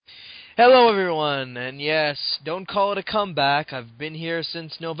Hello, everyone, and yes, don't call it a comeback. I've been here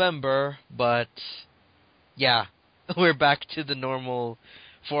since November, but yeah, we're back to the normal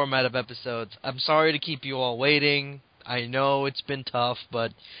format of episodes. I'm sorry to keep you all waiting. I know it's been tough,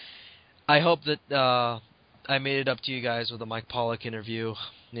 but I hope that I made it up to you guys with the Mike Pollock interview.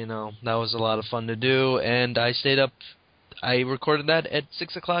 That was a lot of fun to do, and I stayed up. I recorded that at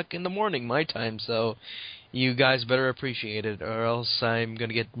 6 o'clock in the morning, my time, so you guys better appreciate it, or else I'm going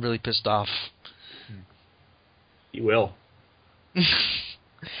to get really pissed off. You will.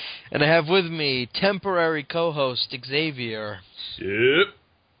 And I have with me temporary co-host Xavier.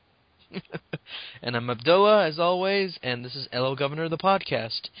 Sup? And I'm Abdullah, as always, and this is Hello Governor, the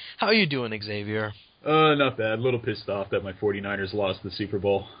podcast. How are you doing, Xavier? Not bad. A little pissed off that my 49ers lost the Super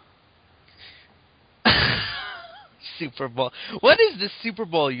Bowl. Super Bowl. What is this Super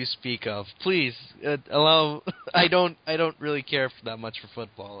Bowl you speak of? Please, allow... I don't really care for that much for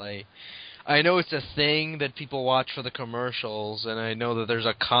football. I know it's a thing that people watch for the commercials, and I know that there's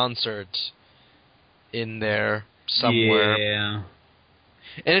a concert in there somewhere. Yeah.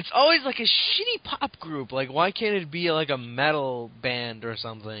 And it's always like a shitty pop group. Like, why can't it be like a metal band or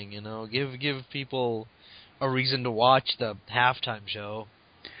something, Give people a reason to watch the halftime show.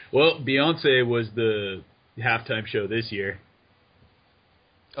 Well, Beyonce was the halftime show this year.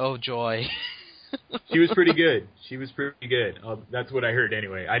 Oh, joy. She was pretty good. That's what I heard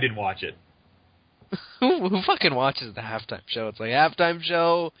anyway. I didn't watch it. Who fucking watches the halftime show? It's like halftime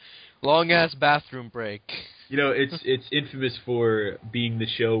show, long-ass bathroom break. It's infamous for being the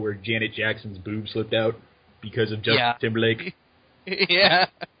show where Janet Jackson's boob slipped out because of Justin Timberlake. Yeah.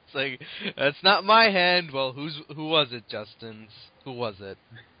 It's like, that's not my hand. Well, who was it, Justin's? Who was it?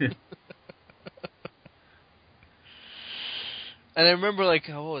 And I remember, like,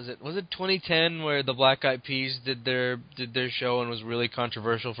 what was it? Was it 2010 where the Black Eyed Peas did their show and was really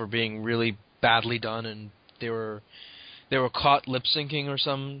controversial for being really badly done, and they were caught lip syncing or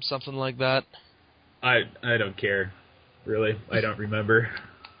something like that? I don't care. Really. I don't remember.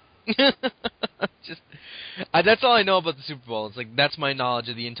 That's all I know about the Super Bowl. It's like, that's my knowledge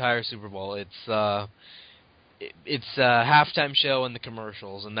of the entire Super Bowl. It's a halftime show and the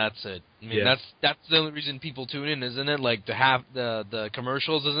commercials, and that's it. I mean, Yeah. that's the only reason people tune in, isn't it? Like the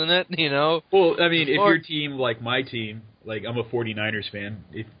commercials, isn't it? Well, I mean, if your team, like my team, like I'm a 49ers fan,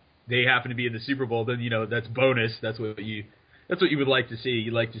 if they happen to be in the Super Bowl, then that's bonus. That's what you would like to see.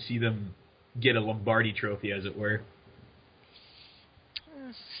 You'd like to see them get a Lombardi trophy, as it were.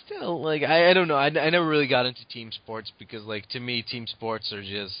 Still, like, I don't know. I never really got into team sports because, like, to me, team sports are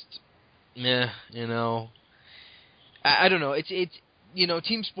just meh. I don't know. It's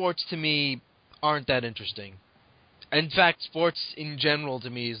team sports to me aren't that interesting. In fact, sports in general to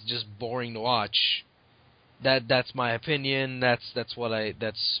me is just boring to watch. That's my opinion. And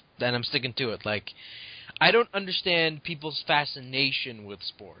I'm sticking to it. Like, I don't understand people's fascination with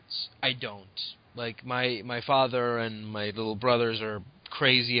sports. I don't. Like, my father and my little brothers are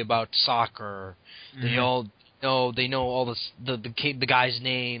crazy about soccer. Mm-hmm. They know all the guys'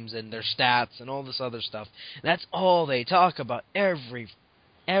 names and their stats and all this other stuff. And that's all they talk about every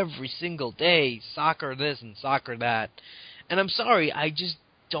single day. Soccer this and soccer that. And I'm sorry, I just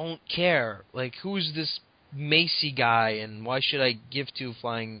don't care. Like, who's this Macy guy, and why should I give two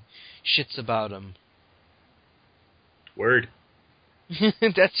flying shits about him? Word.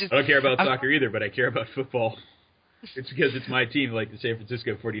 That's just... I don't care about soccer either, but I care about football. It's because it's my team. Like, the San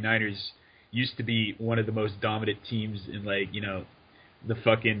Francisco 49ers used to be one of the most dominant teams in, like, the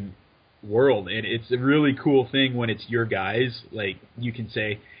fucking world. And it's a really cool thing when it's your guys. Like, you can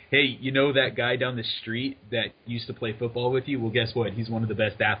say, hey, that guy down the street that used to play football with you? Well, guess what? He's one of the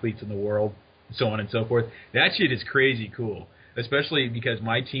best athletes in the world, so on and so forth. That shit is crazy cool. Especially because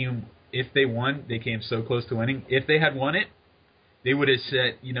my team, if they won, they came so close to winning. If they had won it, they would have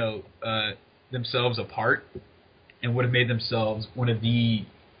set, themselves apart and would have made themselves one of the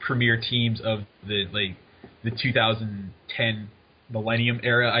premier teams of the 2010 millennium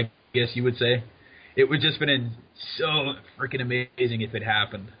era, I guess you would say. It would just been so freaking amazing if it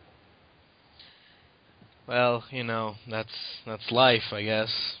happened. Well, that's life, I guess.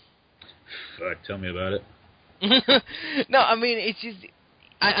 Fuck, tell me about it. No, I mean, it's just...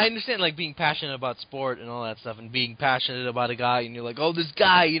 I understand, like, being passionate about sport and all that stuff, and being passionate about a guy, and you're like, oh, this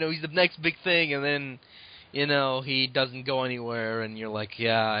guy, he's the next big thing, and then, he doesn't go anywhere, and you're like,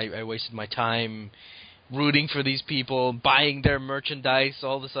 yeah, I wasted my time rooting for these people, buying their merchandise,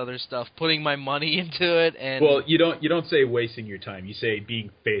 all this other stuff, putting my money into it, and... Well, you don't say wasting your time. You say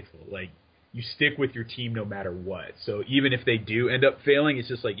being faithful. Like, you stick with your team no matter what. So even if they do end up failing, it's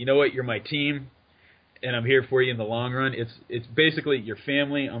just like, you know what, you're my team, and I'm here for you in the long run. It's basically your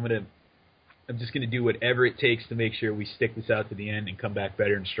family. I'm gonna I'm just going to do whatever it takes to make sure we stick this out to the end and come back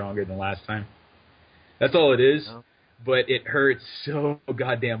better and stronger than last time. That's all it is. Oh. But it hurts so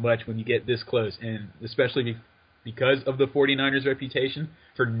goddamn much when you get this close, and especially because of the 49ers' reputation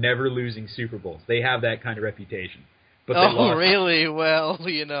for never losing Super Bowls. They have that kind of reputation. But they lost. Really? Well,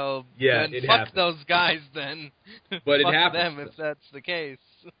 Yeah, then it fuck happened. those guys then. But it fuck happened. them if that's the case.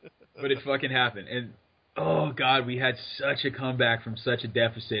 But it fucking happened. And, oh, God, we had such a comeback from such a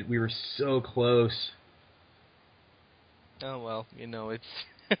deficit. We were so close. Oh, well, it's...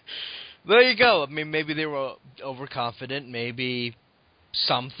 There you go. I mean, maybe they were overconfident. Maybe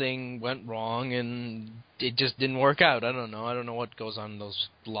something went wrong and it just didn't work out. I don't know. I don't know what goes on in those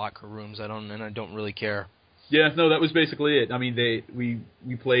locker rooms. I don't really care. Yeah, no, that was basically it. I mean,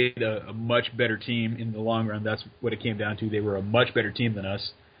 we played a much better team in the long run. That's what it came down to. They were a much better team than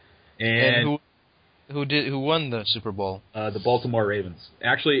us. And who won the Super Bowl? The Baltimore Ravens.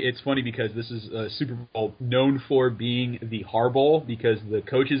 Actually, it's funny because this is a Super Bowl known for being the Harbaugh because the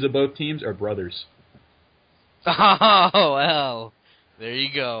coaches of both teams are brothers. Oh, well, there you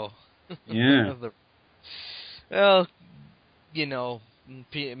go. Yeah. Well,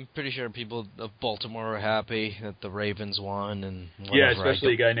 I'm pretty sure people of Baltimore are happy that the Ravens won and whatever. Yeah,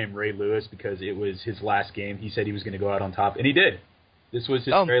 especially a guy named Ray Lewis because it was his last game. He said he was going to go out on top, and he did. This was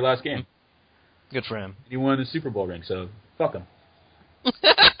his very last game. Good for him. He won the Super Bowl ring, so fuck him.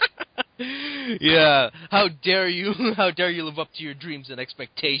 Yeah, how dare you live up to your dreams and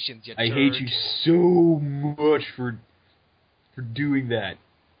expectations, you I turd. hate you so much for doing that.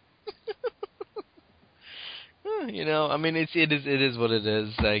 I mean, it is what it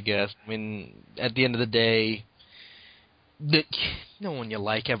is, I guess. I mean, at the end of the day, no one you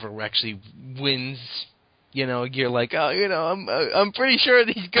like ever actually wins. You're like, oh, I'm pretty sure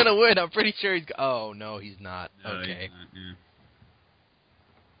that he's gonna win. I'm pretty sure oh no, he's not. No, okay. he's not, yeah.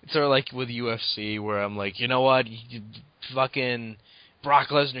 It's sort of like with UFC, where I'm like, you know what, fucking Brock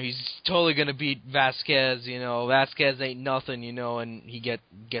Lesnar, he's totally gonna beat Vasquez. Vasquez ain't nothing, and he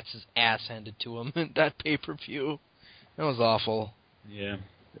gets his ass handed to him in that pay-per-view. That was awful. Yeah.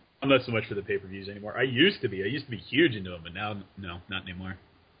 I'm not so much for the pay-per-views anymore. I used to be huge into them, but now, no, not anymore.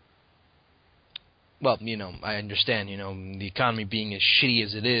 Well, I understand, the economy being as shitty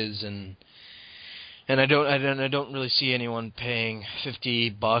as it is, and I don't really see anyone paying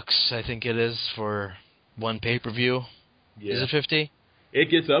 $50, I think it is, for one pay-per-view. Yeah. Is it 50?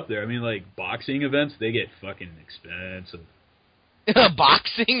 It gets up there. I mean, like, boxing events, they get fucking expensive.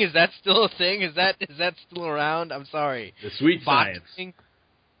 Boxing? Is that still a thing? Is that still around? I'm sorry. The sweet science.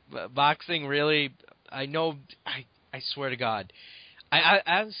 Boxing, really? I know. I swear to God.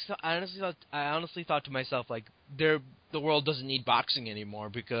 I honestly thought to myself, like, the world doesn't need boxing anymore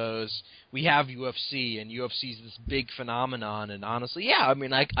because we have UFC, and UFC is this big phenomenon. And honestly, yeah, I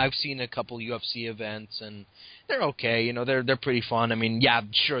mean, I've seen a couple UFC events, and they're okay. They're pretty fun. I mean, yeah,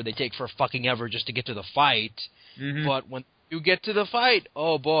 sure, they take for fucking ever just to get to the fight, but when you get to the fight,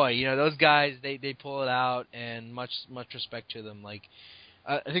 oh boy, those guys they pull it out, and much respect to them. Like,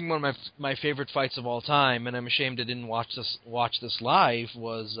 I think one of my favorite fights of all time, and I'm ashamed I didn't watch this live,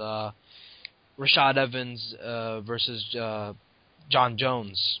 was Rashad Evans versus John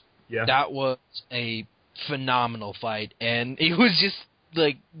Jones. Yeah. That was a phenomenal fight, and it was just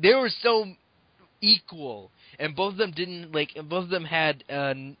like they were so equal, and both of them had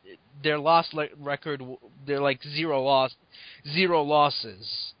their loss record. They're like zero losses.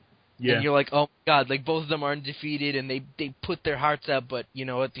 Yeah. And you're like, oh my God, like both of them are undefeated, and they put their hearts out, but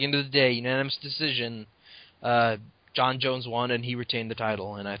at the end of the day, unanimous decision, John Jones won and he retained the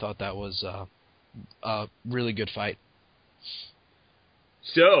title, and I thought that was a really good fight.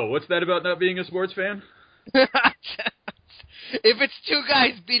 So, what's that about not being a sports fan? If it's two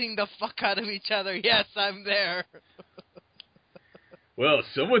guys beating the fuck out of each other, yes, I'm there. Well,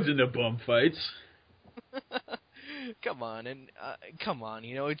 someone's into bum fights. Come on,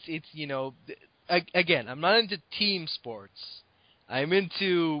 again, I'm not into team sports. I'm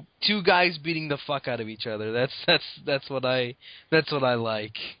into two guys beating the fuck out of each other. That's what I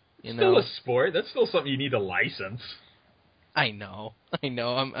like. Still a sport. That's still something you need a license. I know.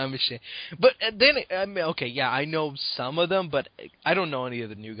 I'm ashamed. But then, I mean, okay, yeah, I know some of them, but I don't know any of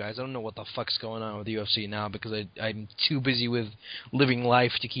the new guys. I don't know what the fuck's going on with the UFC now because I'm too busy with living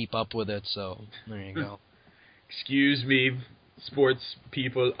life to keep up with it. So there you go. Excuse me, sports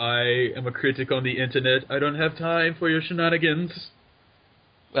people. I am a critic on the internet. I don't have time for your shenanigans.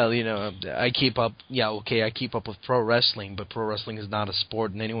 Well, I keep up. Yeah, okay, I keep up with pro wrestling, but pro wrestling is not a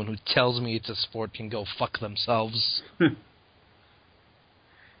sport, and anyone who tells me it's a sport can go fuck themselves.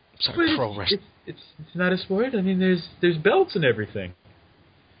 Sorry, pro wrestling. It's not a sport. I mean, there's belts and everything.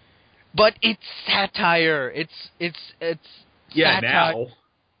 But it's satire. It's Yeah, satire. now.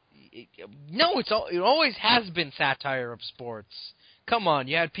 No, it always has been satire of sports. Come on,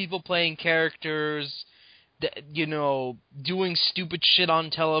 you had people playing characters, doing stupid shit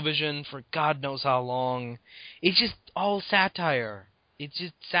on television for God knows how long. It's just all satire. It's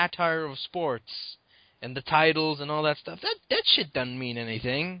just satire of sports and the titles and all that stuff. That shit doesn't mean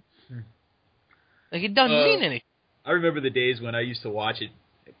anything. Like, it doesn't mean anything. I remember the days when I used to watch it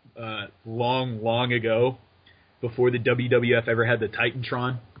long, long ago, before the WWF ever had the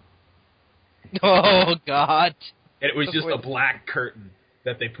Titantron. Oh, God. And it was just a black curtain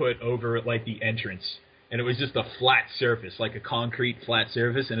that they put over, like, the entrance. And it was just a flat surface, like a concrete flat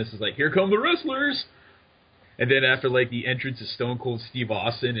surface. And it's just like, here come the wrestlers! And then after, like, the entrance of Stone Cold Steve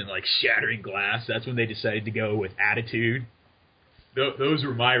Austin and, like, shattering glass, that's when they decided to go with Attitude. Those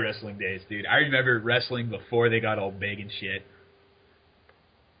were my wrestling days, dude. I remember wrestling before they got all big and shit.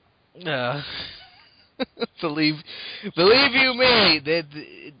 Believe you me, that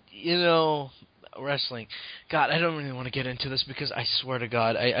wrestling. God, I don't really want to get into this because I swear to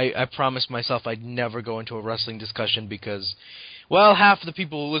God, I promised myself I'd never go into a wrestling discussion because, well, half the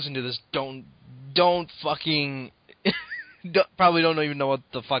people who listen to this don't fucking probably don't even know what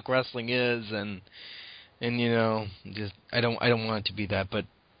the fuck wrestling is, and just I don't want it to be that, but.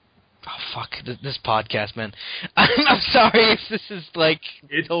 Oh, fuck, this podcast, man. I'm sorry if this is, like,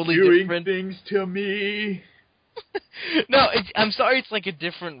 it's totally doing different. Things to me. No, I'm sorry it's, like, a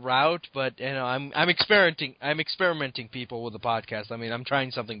different route, but, I'm experimenting people with the podcast. I mean, I'm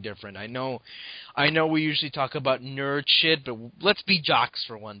trying something different. I know we usually talk about nerd shit, but let's be jocks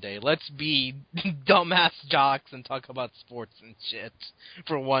for one day. Let's be dumbass jocks and talk about sports and shit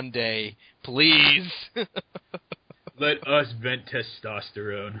for one day. Please. Let us vent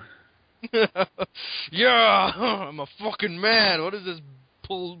testosterone. Yeah, I'm a fucking man. What is this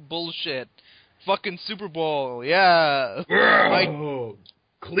bullshit? Fucking Super Bowl, yeah. Oh,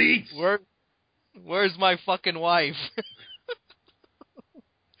 cleats. Where's my fucking wife?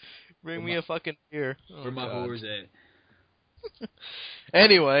 Bring me a fucking beer. Oh, where my whores at?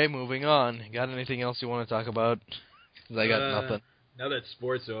 Anyway, moving on. Got anything else you want to talk about? 'Cause I got nothing. Now that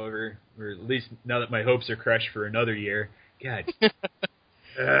sports over, or at least now that my hopes are crushed for another year. God.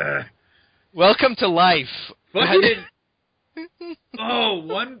 Welcome to life. Fucking.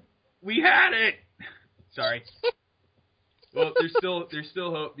 We had it. Sorry. Well, there's still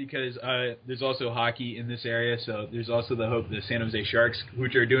hope because there's also hockey in this area, so there's also the hope the San Jose Sharks,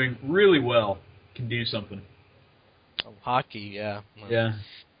 which are doing really well, can do something. Oh, hockey, yeah. Yeah.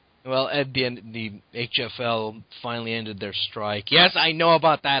 Well, at the end, the HFL finally ended their strike. Yes, I know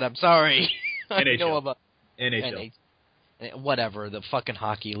about that. I'm sorry. I know about NHL. Whatever, the fucking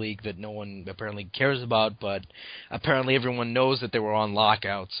hockey league that no one apparently cares about, but apparently everyone knows that they were on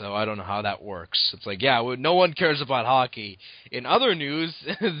lockout, so I don't know how that works. It's like, yeah, no one cares about hockey. In other news,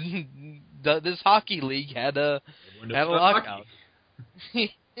 this hockey league had a lockout.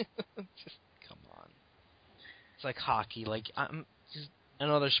 Just, come on. It's like hockey, like, just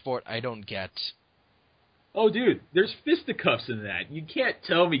another sport I don't get. Oh, dude, there's fisticuffs in that. You can't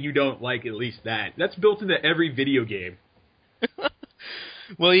tell me you don't like at least that. That's built into every video game.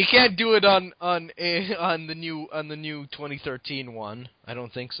 Well, you can't do it on the new 2013 one. I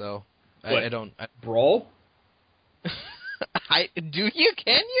don't think so. What? I don't. Brawl? Do you?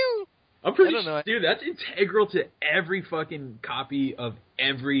 Can you? I'm pretty sure, dude. That's integral to every fucking copy of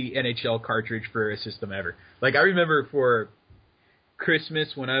every NHL cartridge for a system ever. Like, I remember for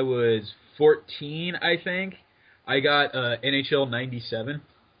Christmas when I was 14, I think, I got NHL 97,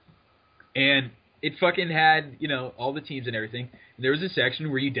 and it fucking had, all the teams and everything. And there was a section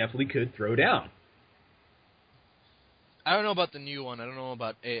where you definitely could throw down. I don't know about the new one. I don't know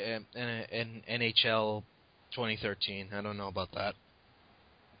about NHL 2013. I don't know about that.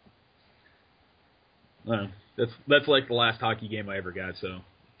 That's like the last hockey game I ever got, so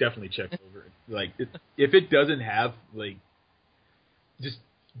definitely check over it. Like, if it doesn't have, like, just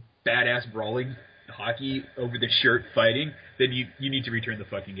badass brawling hockey over the shirt fighting, then you need to return the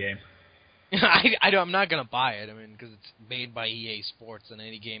fucking game. I'm not gonna buy it. I mean, because it's made by EA Sports, and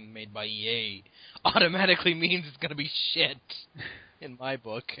any game made by EA automatically means it's gonna be shit. In my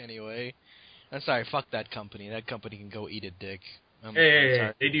book, anyway. I'm sorry. Fuck that company. That company can go eat a dick.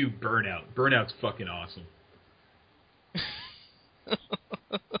 Hey, they do Burnout. Burnout's fucking awesome.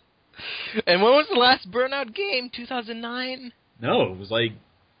 And when was the last Burnout game? 2009? No, it was like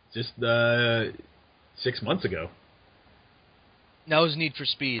just 6 months ago. That was Need for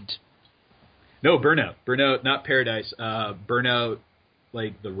Speed. No, Burnout. Burnout, not Paradise. Burnout,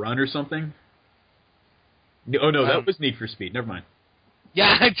 like The Run or something? Oh, no, that was Need for Speed. Never mind.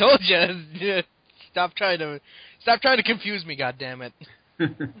 Yeah, I told you. Stop trying to confuse me, goddammit.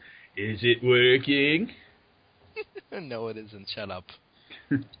 Is it working? No, it isn't. Shut up.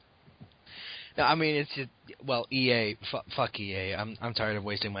 No, I mean, it's just, well, EA, fuck EA. I'm tired of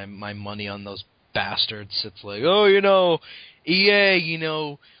wasting my money on those bastards. It's like, oh, EA,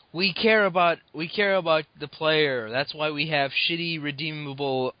 we care about the player. That's why we have shitty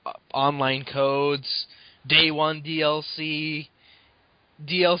redeemable online codes, day one DLC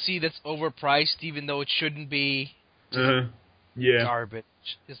that's overpriced even though it shouldn't be. Just Yeah. garbage.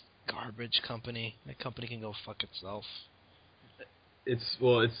 Just garbage company. That company can go fuck itself. It's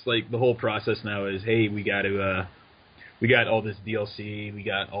like the whole process now is, hey, we got all this DLC, we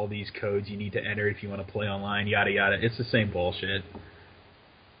got all these codes you need to enter if you want to play online, yada yada. It's the same bullshit.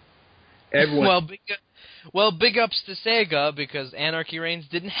 Everyone. Big ups to Sega because Anarchy Reigns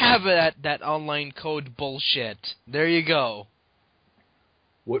didn't have that online code bullshit. There you go.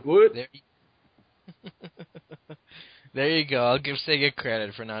 What? There you go. I'll give Sega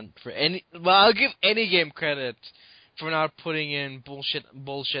credit I'll give any game credit for not putting in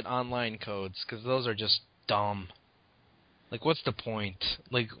bullshit online codes, because those are just dumb. Like, what's the point?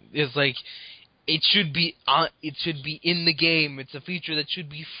 Like, it's like it should be in the game. It's a feature that should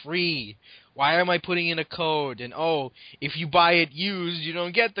be free. Why am I putting in a code? And if you buy it used, you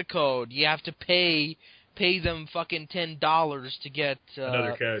don't get the code. You have to pay them fucking $10 to get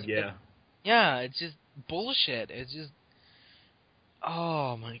Another code. Yeah. Yeah, it's just bullshit. It's just,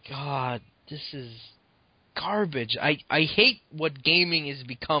 oh my god, this is garbage. I hate what gaming is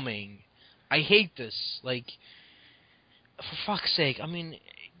becoming. I hate this. Like, for fuck's sake, I mean,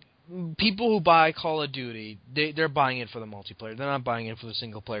 people who buy Call of Duty, they're buying it for the multiplayer. They're not buying it for the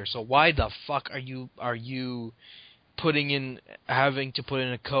single player. So why the fuck are you having to put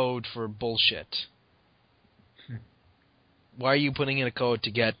in a code for bullshit? Why are you putting in a code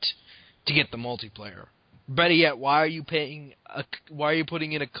to get the multiplayer? Better yet, why are you putting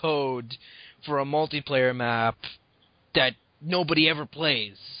in a code for a multiplayer map that nobody ever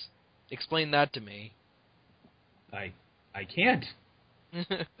plays? Explain that to me. I can't.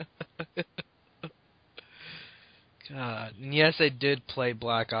 God. And yes, I did play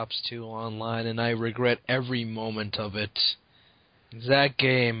Black Ops 2 online, and I regret every moment of it. That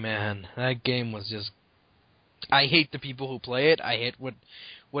game, man. That game was just... I hate the people who play it. I hate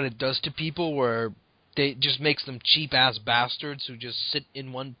what it does to people, where they just makes them cheap-ass bastards who just sit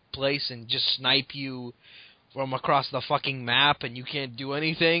in one place and just snipe you from across the fucking map, and you can't do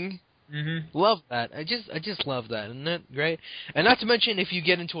anything. Mm-hmm. Love that. I just love that. Isn't that great? And not to mention, if you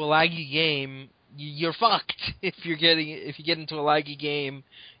get into a laggy game, you're fucked. If you get into a laggy game,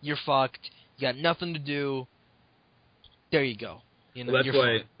 you're fucked. You got nothing to do. There you go. Well,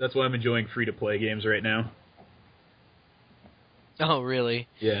 that's why I'm enjoying free-to-play games right now. Oh, really?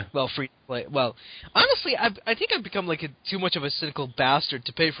 Yeah. Well, free to play. Well, honestly, I think I've become like too much of a cynical bastard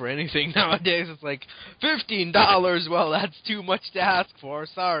to pay for anything nowadays. It's like $15. Well, that's too much to ask for.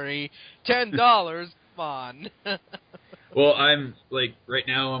 Sorry, $10. Come on. Well, I'm like right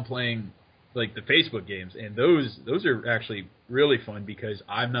now I'm playing like the Facebook games, and those are actually really fun because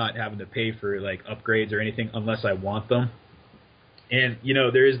I'm not having to pay for like upgrades or anything unless I want them. And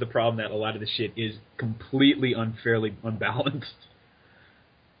there is the problem that a lot of the shit is completely unfairly unbalanced.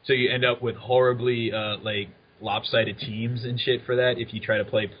 So you end up with horribly like lopsided teams and shit for that if you try to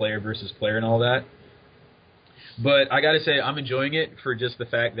play player versus player and all that. But I gotta say I'm enjoying it for just the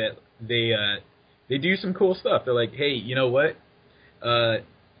fact that they do some cool stuff. They're like, hey, you know what?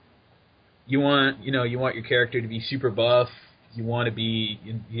 You want your character to be super buff. You want to be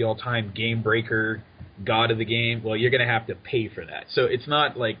the all-time game breaker, god of the game. Well, you're gonna have to pay for that. So it's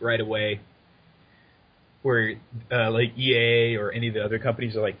not like right away where like EA or any of the other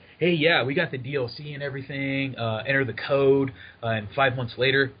companies are like, hey, yeah, we got the DLC and everything. Enter the code, and 5 months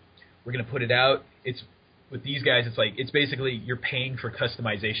later, we're gonna put it out. It's with these guys. It's like it's basically you're paying for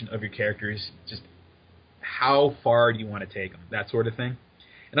customization of your characters. Just how far do you want to take them? That sort of thing.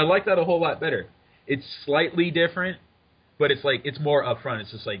 And I like that a whole lot better. It's slightly different, but it's like it's more upfront.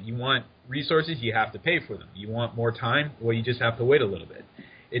 It's just like you want resources, you have to pay for them. You want more time, well, you just have to wait a little bit.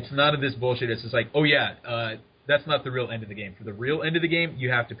 It's none of this bullshit. It's just like, oh yeah, that's not the real end of the game. For the real end of the game,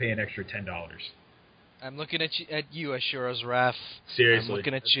 you have to pay an extra $10. I'm looking at you, Ashura's Wrath. Seriously, I'm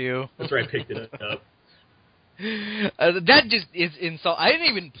looking at you. That's where I picked it up. That just is insult. I didn't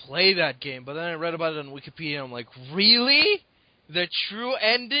even play that game, but then I read about it on Wikipedia, and I'm like, really? The true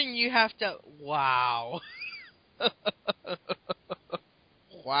ending? You have to... Wow.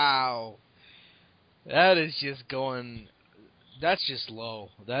 Wow. That is just going... That's just low.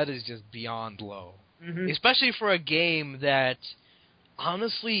 That is just beyond low. Mm-hmm. Especially for a game that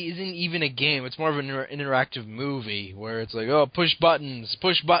honestly isn't even a game. It's more of an interactive movie where it's like, oh, push buttons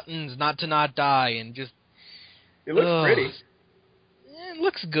not to not die, and just... It looks pretty. It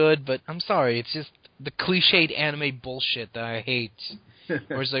looks good, but I'm sorry, it's just the cliched anime bullshit that I hate.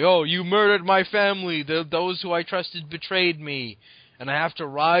 Where it's like, oh, you murdered my family, those who I trusted betrayed me, and I have to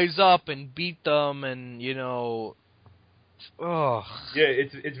rise up and beat them, and, you know... Ugh. Yeah,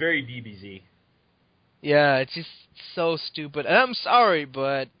 it's very DBZ. Yeah, it's just so stupid. And I'm sorry,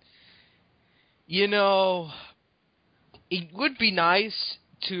 but, you know, it would be nice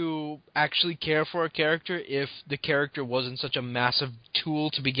to actually care for a character if the character wasn't such a massive tool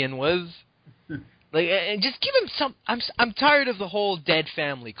to begin with. Like, and just give him some... I'm tired of the whole dead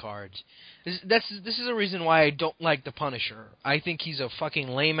family card. This is a reason why I don't like the Punisher. I think he's a fucking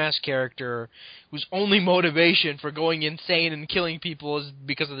lame-ass character whose only motivation for going insane and killing people is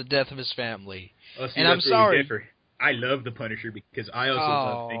because of the death of his family. Oh, see, and I'm that's where we sorry. differ. I love the Punisher because I also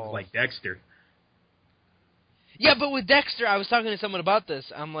love things like Dexter. Yeah, but with Dexter, I was talking to someone about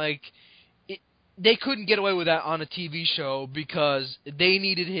this. I'm like, they couldn't get away with that on a TV show because they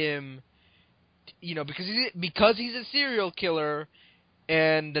needed him, you know, because he's a serial killer,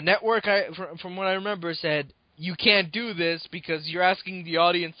 and the network, from what I remember, said, you can't do this because you're asking the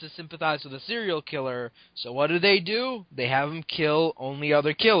audience to sympathize with a serial killer. So what do? They have him kill only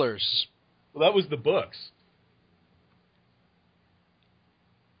other killers. Well, that was the books.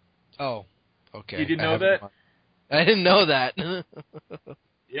 Oh, okay. You didn't know that? I didn't know that.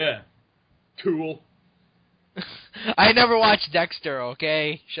 Yeah. Tool. I never watched Dexter,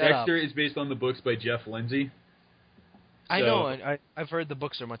 okay? Shut up. Dexter is based on the books by Jeff Lindsay. I know. I've heard the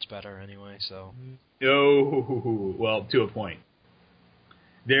books are much better anyway, so... No. Well, to a point.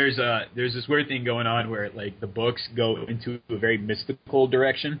 There's this weird thing going on where, like, the books go into a very mystical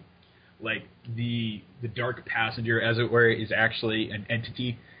direction. Like, the Dark Passenger, as it were, is actually an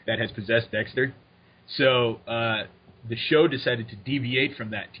entity that has possessed Dexter. So, the show decided to deviate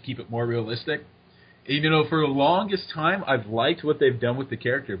from that to keep it more realistic. And, you know, for the longest time, I've liked what they've done with the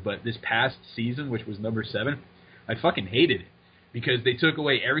character, but this past season, which was number 7, I fucking hated it. Because they took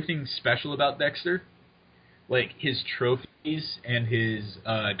away everything special about Dexter, like his trophies and his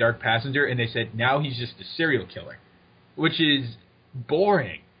Dark Passenger, and they said, now he's just a serial killer. Which is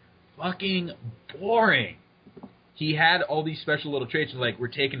boring. Fucking boring. He had all these special little traits, and like, we're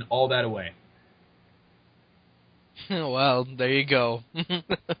taking all that away. Well, there you go. Piss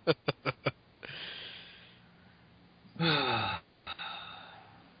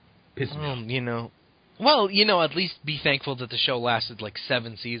me off. You know. Well, you know, at least be thankful that the show lasted like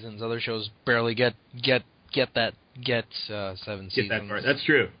 7 seasons. Other shows barely get 7 seasons. Get that part. That's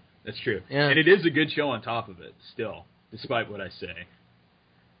true. That's true. Yeah. And it is a good show on top of it, still, despite what I say.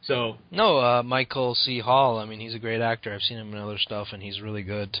 So no, Michael C. Hall. I mean, he's a great actor. I've seen him in other stuff, and he's really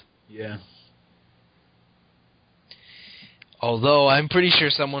good. Yeah. Although I'm pretty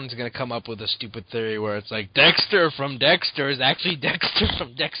sure someone's going to come up with a stupid theory where it's like Dexter from Dexter is actually Dexter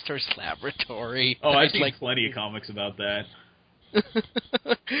from Dexter's Laboratory. Oh, I've seen plenty of comics about that.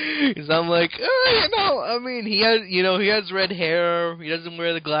 Because I'm like, you know, I mean, he has red hair. He doesn't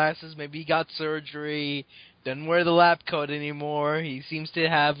wear the glasses. Maybe he got surgery. Doesn't wear the lab coat anymore. He seems to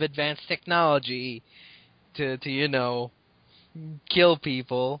have advanced technology to you know, kill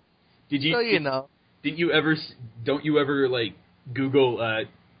people. Did you? So you know. Don't you ever, like, Google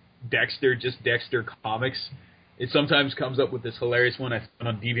Dexter, just Dexter comics? It sometimes comes up with this hilarious one I found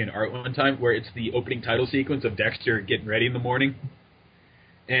on DeviantArt one time, where it's the opening title sequence of Dexter getting ready in the morning.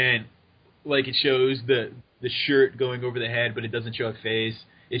 And, like, it shows the shirt going over the head, but it doesn't show a face.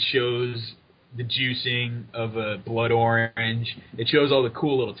 It shows the juicing of a blood orange. It shows all the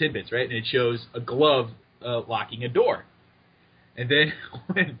cool little tidbits, right? And it shows a glove locking a door. And then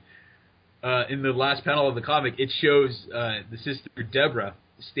when... in the last panel of the comic, it shows the sister Deborah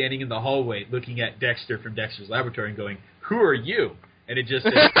standing in the hallway looking at Dexter from Dexter's Laboratory and going, "Who are you?" And it just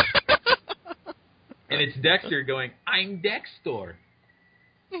says, and it's Dexter going, "I'm Dexter."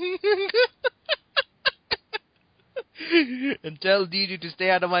 And tell Didi to stay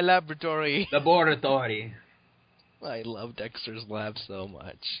out of my laboratory. Laboratory. I love Dexter's Lab so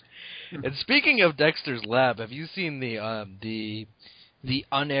much. And speaking of Dexter's Lab, have you seen the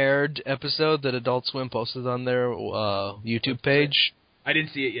unaired episode that Adult Swim posted on their YouTube page? I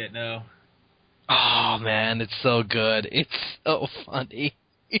didn't see it yet, no. Oh, man, it's so good. It's so funny.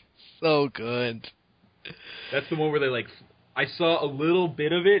 It's so good. That's the one where they, like... I saw a little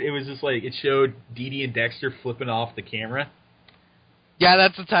bit of it. It was just like, it showed Dee Dee and Dexter flipping off the camera. Yeah,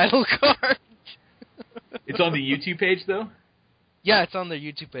 that's the title card. It's on the YouTube page, though? Yeah, it's on their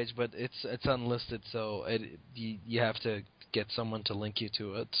YouTube page, but it's unlisted, so you have to get someone to link you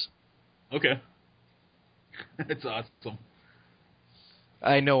to it. Okay. That's awesome.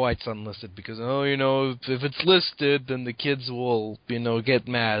 I know why it's unlisted, because, if it's listed, then the kids will, get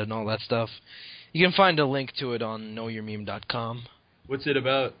mad and all that stuff. You can find a link to it on knowyourmeme.com. What's it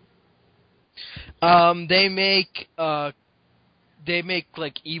about? They make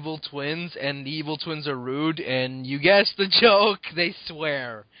like evil twins, and the evil twins are rude, and you guessed the joke, they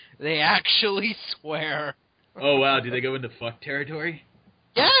swear. They actually swear. Oh wow, do they go into fuck territory?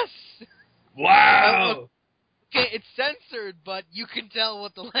 Yes! Wow! Okay, it's censored, but you can tell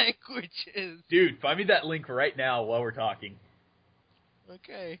what the language is. Dude, find me that link right now while we're talking.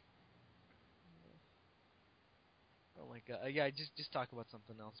 Okay. Oh my god. Yeah, just talk about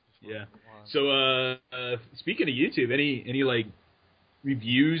something else before. Yeah. So, speaking of YouTube, any like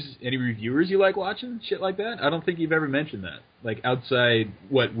reviews, any reviewers you like watching? Shit like that? I don't think you've ever mentioned that. Like outside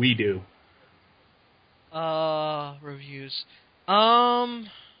what we do. Reviews.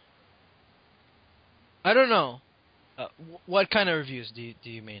 I don't know. What kind of reviews do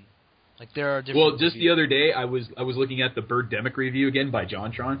you mean? Like there are different. Well, just reviews. the other day, I was looking at the Birdemic review again by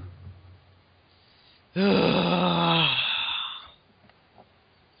JonTron. Do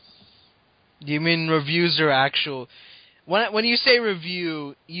you mean reviews are actual? When you say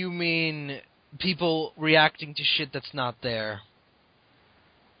review, you mean people reacting to shit that's not there.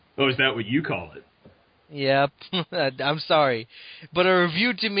 Oh, is that what you call it? Yep. I'm sorry, but a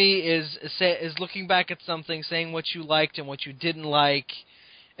review to me is looking back at something, saying what you liked and what you didn't like,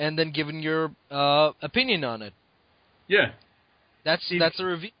 and then giving your opinion on it. Yeah. That's a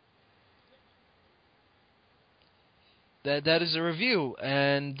review. That is a review,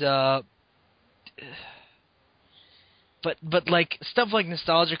 and but like stuff like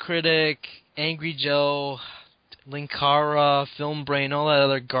Nostalgia Critic, Angry Joe, Linkara, Film Brain, all that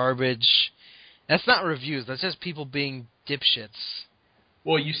other garbage. That's not reviews. That's just people being dipshits.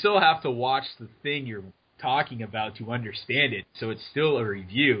 Well, you still have to watch the thing you're talking about to understand it, so it's still a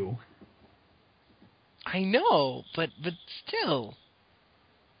review. I know, but still.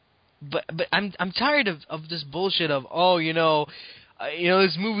 But I'm tired of this bullshit of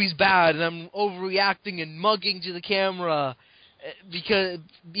this movie's bad and I'm overreacting and mugging to the camera because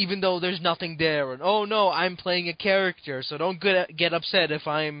even though there's nothing there, and oh no, I'm playing a character, so don't get upset if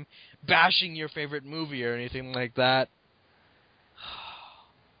I'm bashing your favorite movie or anything like that.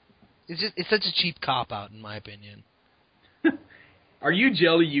 It's such a cheap cop out in my opinion. Are you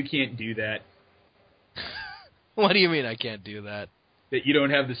jelly you can't do that? What do you mean I can't do that? That you don't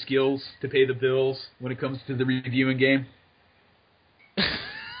have the skills to pay the bills when it comes to the reviewing game?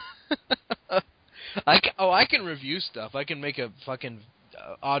 I can review stuff. I can make a fucking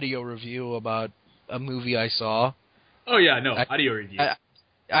audio review about a movie I saw. Oh yeah, no, audio review.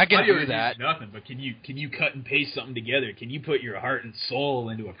 I can audio do that. Is nothing, but can you cut and paste something together? Can you put your heart and soul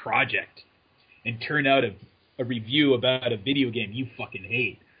into a project and turn out a review about a video game you fucking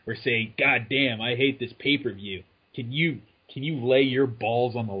hate, or say, God damn, I hate this pay-per-view? Can you lay your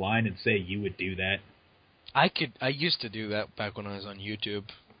balls on the line and say you would do that? I used to do that back when I was on YouTube.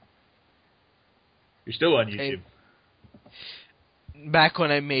 You're still on YouTube. Back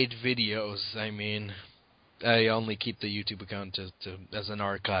when I made videos, I mean, I only keep the YouTube account as an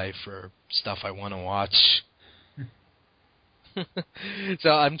archive for stuff I want to watch. So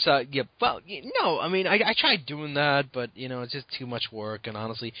I'm sorry. Yeah, well, no, I mean, I tried doing that, but it's just too much work. And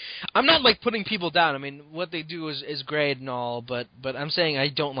honestly, I'm not like putting people down. I mean, what they do is great and all, but I'm saying I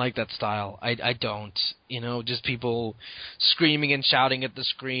don't like that style. I don't. Just people screaming and shouting at the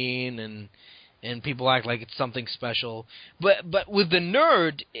screen and people act like it's something special. But with the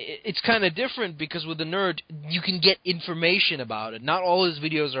nerd, it's kind of different, because with the nerd, you can get information about it. Not all his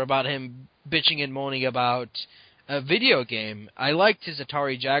videos are about him bitching and moaning about a video game. I liked his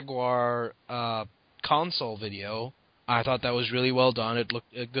Atari Jaguar console video. I thought that was really well done. It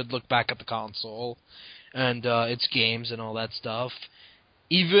looked a good look back at the console and its games and all that stuff.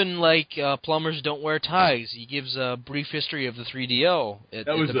 Even like Plumbers Don't Wear Ties, he gives a brief history of the 3DO.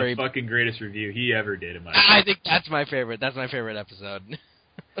 That was the fucking greatest review he ever did in my life. I think that's my favorite. That's my favorite episode.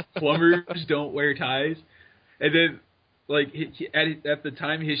 Plumbers Don't Wear Ties, and then like at the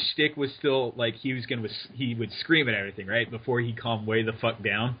time his shtick was still like he would scream at everything, right, before he calmed way the fuck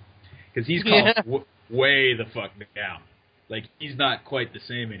down, because he's calmed way the fuck down. Like he's not quite the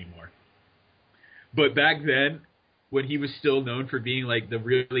same anymore. But back then, when he was still known for being like the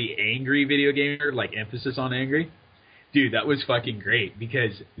really angry video gamer, like emphasis on angry, dude, that was fucking great,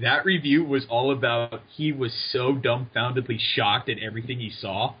 because that review was all about he was so dumbfoundedly shocked at everything he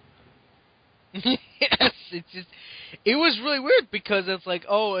saw. Yes, it was really weird, because it's like,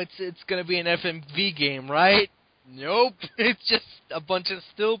 oh, it's gonna be an FMV game, right? Nope. It's just a bunch of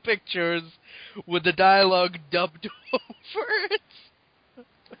still pictures with the dialogue dubbed over it.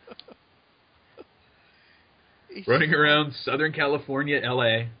 Running around Southern California,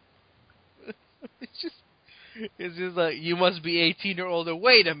 L.A. It's just like, you must be 18 or older.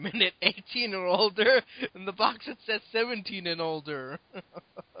 Wait a minute, 18 or older? In the box it says 17 and older.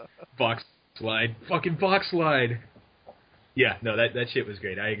 Box slide. Fucking box slide. Yeah, no, that shit was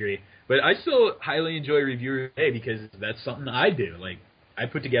great. I agree. But I still highly enjoy Reviewer Day because that's something I do. Like, I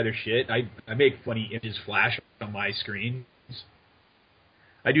put together shit. I make funny images flash on my screens.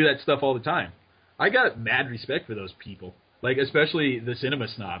 I do that stuff all the time. I got mad respect for those people. Like, especially the cinema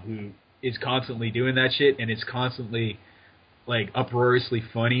snob who is constantly doing that shit and is constantly, like, uproariously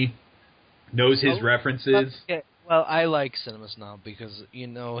funny, knows his references. Okay. Well, I like Cinema Snob because, you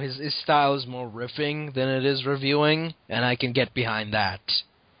know, his style is more riffing than it is reviewing, and I can get behind that.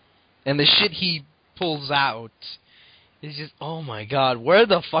 And the shit he pulls out is just, oh my god, where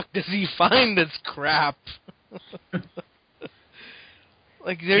the fuck does he find this crap?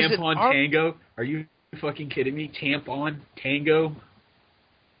 Like, there's Tampon Tango? Are you fucking kidding me? Tampon Tango?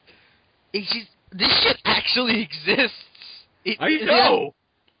 It's just, this shit actually exists. I know!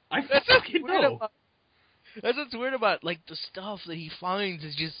 I fucking know! That's what's weird about, like, the stuff that he finds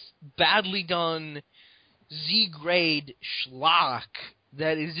is just badly done Z-grade schlock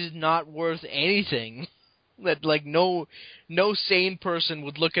that is just not worth anything. That, like, no sane person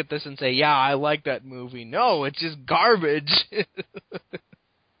would look at this and say, yeah, I like that movie. No, it's just garbage.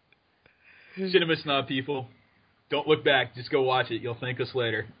 Cinema snob people, don't look back. Just go watch it. You'll thank us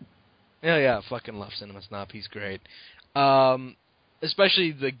later. Yeah, I fucking love Cinema Snob. He's great.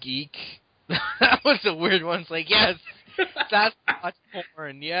 Especially the geek. That was a weird one. It's like, yes, that's not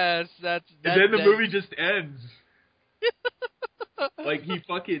porn. Yes, that's... And then the movie just ends. Like,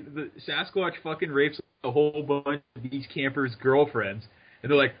 the Sasquatch fucking rapes a whole bunch of these campers' girlfriends. And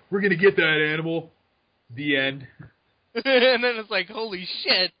they're like, we're gonna get that animal. The end. And then it's like, holy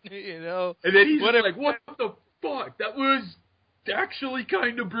shit, you know. And then he's like, what the fuck? That was actually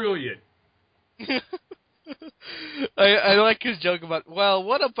kind of brilliant. I like his joke about, well,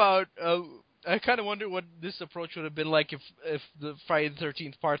 what about, I kind of wonder what this approach would have been like if the Friday the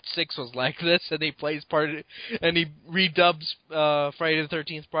 13th Part 6 was like this, and he redubs Friday the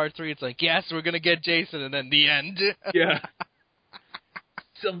 13th Part 3. It's like, yes, we're going to get Jason, and then the end. Yeah.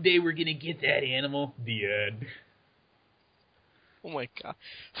 Someday we're going to get that animal. The end. Oh my god.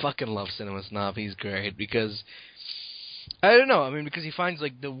 Fucking love Cinema Snob. He's great, because, I don't know, I mean, because he finds,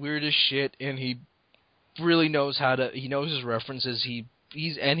 like, the weirdest shit, and he really knows he knows his references,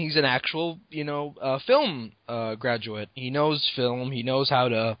 he's an actual, you know, film graduate. He knows film. He knows how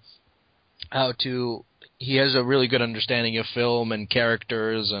to. He has a really good understanding of film and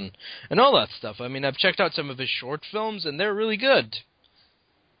characters and all that stuff. I mean, I've checked out some of his short films, and they're really good.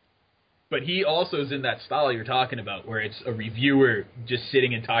 But he also is in that style you're talking about, where it's a reviewer just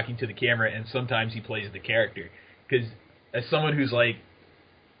sitting and talking to the camera, and sometimes he plays the character. Because as someone who's like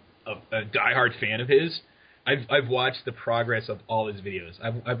a diehard fan of his, I've watched the progress of all his videos.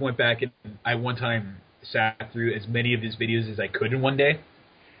 I've went back and I one time sat through as many of his videos as I could in one day.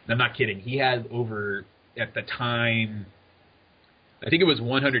 And I'm not kidding. He had over, at the time, I think it was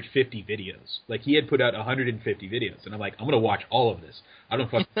 150 videos. Like, he had put out 150 videos. And I'm like, I'm going to watch all of this. I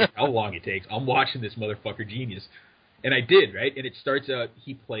don't fucking care how long it takes. I'm watching this motherfucker genius. And I did, right? And it starts out,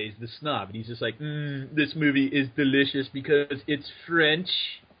 he plays the snob. And he's just like, this movie is delicious because it's French.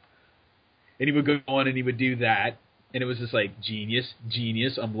 And he would go on and he would do that. And it was just like, genius,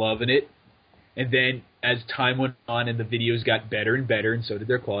 I'm loving it. And then as time went on and the videos got better and better, and so did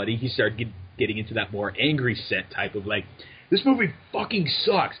their quality, he started getting into that more angry set type of like, this movie fucking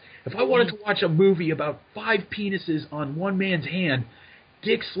sucks. If I wanted to watch a movie about 5 penises on one man's hand,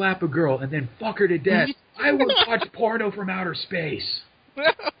 dick slap a girl, and then fuck her to death, I would watch porno from outer space.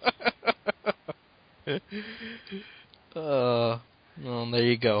 Well, there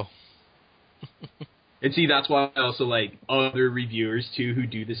you go. And see, that's why I also like other reviewers, too, who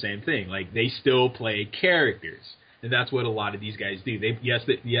do the same thing. Like, they still play characters. And that's what a lot of these guys do.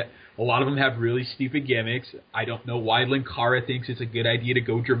 A lot of them have really stupid gimmicks. I don't know why Linkara thinks it's a good idea to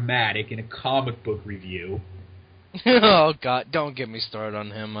go dramatic in a comic book review. Oh, God, don't get me started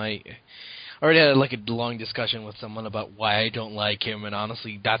on him. I already had, like, a long discussion with someone about why I don't like him, and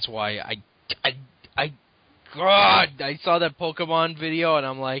honestly, that's why God, I saw that Pokemon video, and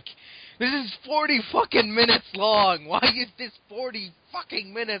I'm like, this is 40 fucking minutes long. Why is this 40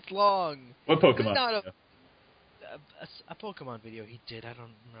 fucking minutes long? What Pokemon? Not a Pokemon video he did. I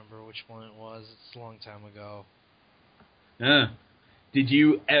don't remember which one it was. It's a long time ago. Did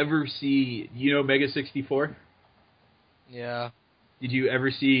you ever see, Mega 64? Yeah. Did you ever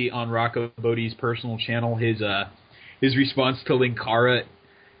see on Rocco Bodie's personal channel his response to Linkara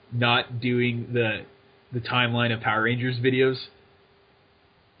not doing the timeline of Power Rangers videos?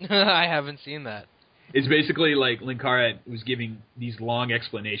 I haven't seen that. It's basically like Linkara was giving these long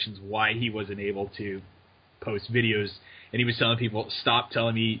explanations why he wasn't able to post videos, and he was telling people, stop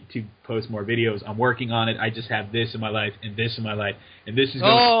telling me to post more videos. I'm working on it. I just have this in my life and this in my life, and this is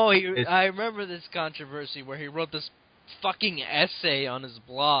going... I remember this controversy where he wrote this fucking essay on his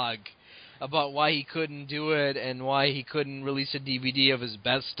blog about why he couldn't do it and why he couldn't release a DVD of his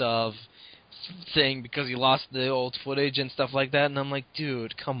best of thing because he lost the old footage and stuff like that, and I'm like,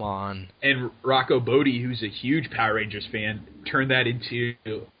 dude, come on. And Rocco Bodie, who's a huge Power Rangers fan, turned that into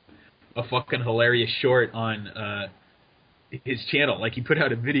a fucking hilarious short on his channel. Like, he put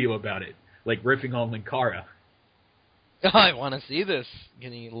out a video about it, like riffing on Linkara. Oh, I want to see this.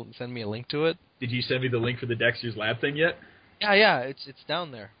 Can you send me a link to it? Did you send me the link for the Dexter's Lab thing yet? Yeah, it's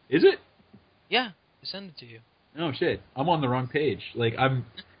down there. Is it? Yeah, I send it to you. Oh shit, I'm on the wrong page. Like,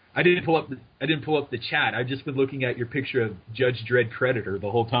 I didn't pull up the chat. I've just been looking at your picture of Judge Dredd Predator the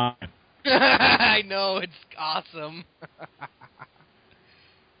whole time. I know, it's awesome.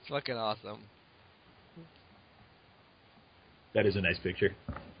 It's fucking awesome. That is a nice picture.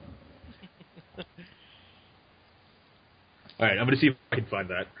 All right, I'm gonna see if I can find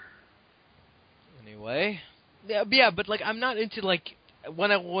that. Anyway, yeah, but like I'm not into like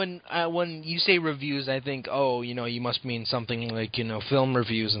when you say reviews, I think, oh, you must mean something like film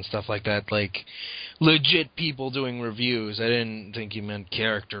reviews and stuff like that, like legit people doing reviews. I didn't think you meant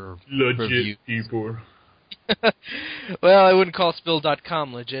character reviews. People. Well, I wouldn't call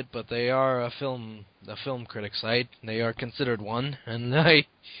Spill.com legit, but they are a film critic site. They are considered one, and I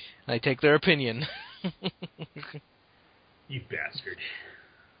take their opinion. You bastard.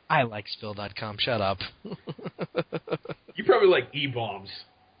 I like Spill.com. Shut up. You probably like E-bombs.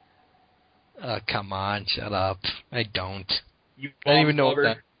 Come on, shut up. I don't. I don't even know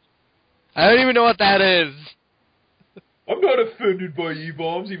what that is. I'm not offended by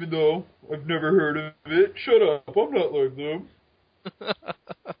E-bombs, even though I've never heard of it. Shut up. I'm not like them.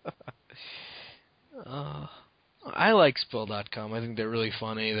 I like Spill.com. I think they're really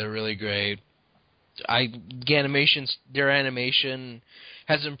funny. They're really great. Their animation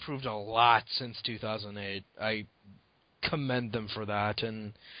has improved a lot since 2008. I commend them for that,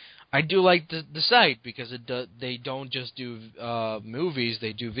 and I do like the site because they don't just do movies;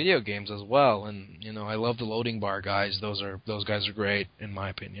 they do video games as well. And I love the loading bar guys. Those guys are great in my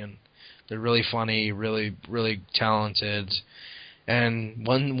opinion. They're really funny, really really talented. And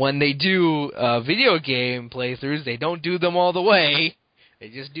when they do video game playthroughs, they don't do them all the way. They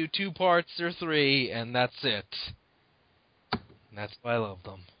just do 2 parts or 3, and that's it. And that's why I love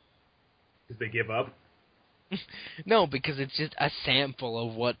them. Did they give up? No, because it's just a sample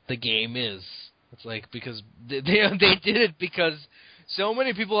of what the game is. It's like, because they did it because so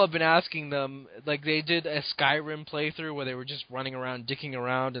many people have been asking them, like they did a Skyrim playthrough where they were just running around, dicking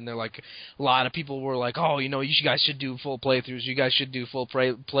around, and they're like, a lot of people were like, oh, you guys should do full playthroughs, you guys should do full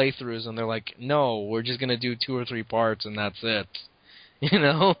playthroughs, and they're like, no, we're just going to do 2 or 3 parts, and that's it.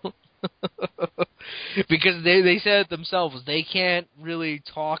 Because they said it themselves, they can't really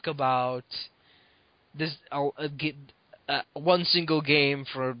talk about this one single game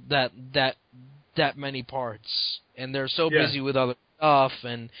for that many parts, and they're so busy with other stuff,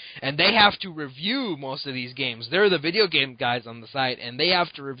 and they have to review most of these games. They're the video game guys on the site, and they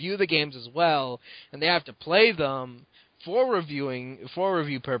have to review the games as well, and they have to play them for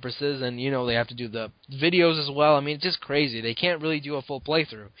review purposes, and they have to do the videos as well. I mean, it's just crazy. They can't really do a full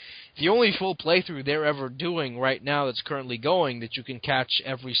playthrough. The only full playthrough they're ever doing right now that's currently going that you can catch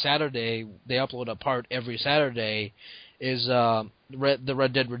every Saturday, they upload a part every Saturday, is the Red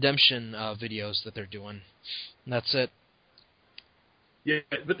Dead Redemption videos that they're doing. And that's it. Yeah,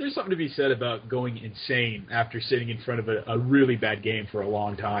 but there's something to be said about going insane after sitting in front of a really bad game for a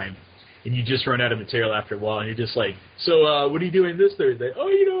long time. And you just run out of material after a while, and you're just like, so what are you doing this Thursday? Oh,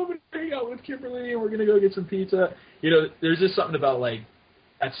 I'm going to hang out with Kimberly, and we're going to go get some pizza. There's just something about, like,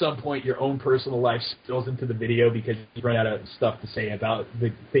 at some point your own personal life spills into the video because you run out of stuff to say about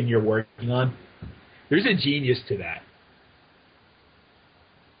the thing you're working on. There's a genius to that.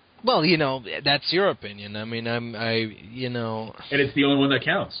 Well, that's your opinion. I mean, And it's the only one that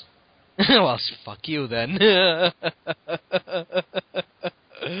counts. Well, fuck you then.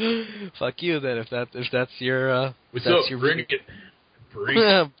 Fuck you then if that's your What's that's up? your Bring it.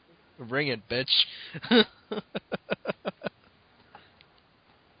 Bring it, bitch.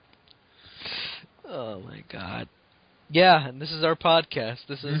 Oh my god. Yeah, and this is our podcast.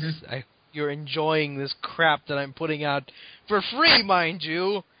 This is you're enjoying this crap that I'm putting out for free, mind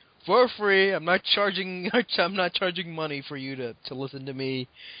you. For free. I'm not charging money for you to listen to me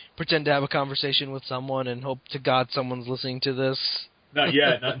pretend to have a conversation with someone and hope to God someone's listening to this. Not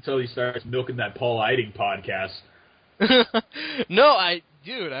yet. Not until he starts milking that Paul Eiding podcast. No, I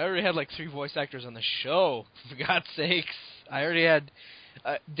already had like 3 voice actors on the show. For God's sakes, I already had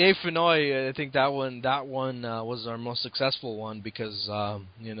Dave Fennoy. I think that one was our most successful one because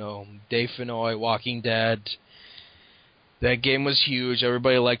Dave Fennoy, Walking Dead. That game was huge.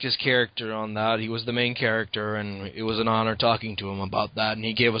 Everybody liked his character on that. He was the main character, and it was an honor talking to him about that. And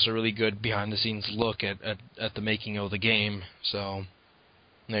he gave us a really good behind-the-scenes look at the making of the game. So,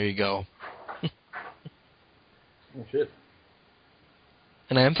 there you go. Oh, shit.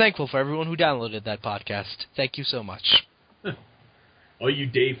 And I am thankful for everyone who downloaded that podcast. Thank you so much. All you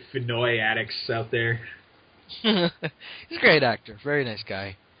Dave Fennoy addicts out there. He's a great actor. Very nice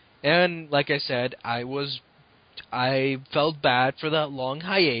guy. And, like I said, I felt bad for that long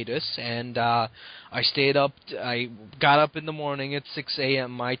hiatus, and I got up in the morning at 6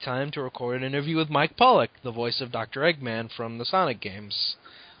 a.m. my time to record an interview with Mike Pollock, the voice of Dr. Eggman from the Sonic games.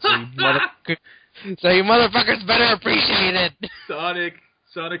 So you motherfuckers better appreciate it. Sonic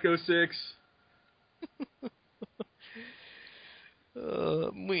 06.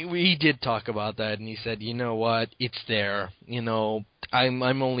 We did talk about that, and he said, you know what, it's there.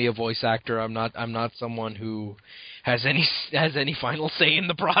 I'm only a voice actor. I'm not someone who has any final say in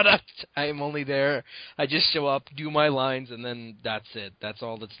the product. I'm only there. I just show up, do my lines, and then that's it. That's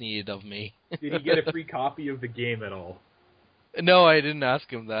all that's needed of me. Did he get a free copy of the game at all? No, I didn't ask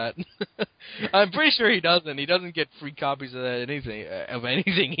him that. I'm pretty sure he doesn't. He doesn't get free copies of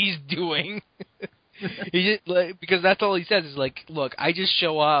anything he's doing. He just, because that's all he says is like, look, I just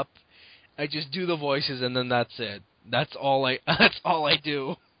show up, I just do the voices, and then that's it. That's all I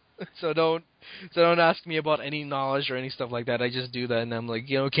do. So don't ask me about any knowledge or any stuff like that. I just do that, and I'm like,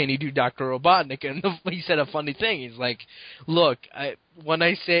 can you do Dr. Robotnik? And he said a funny thing. He's like, look,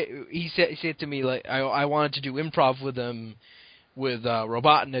 he said to me like I wanted to do improv with him. With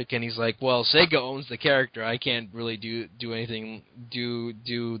Robotnik, and he's like, well, Sega owns the character. I can't really do anything, do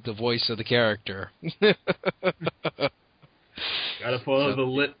the voice of the character. Gotta follow the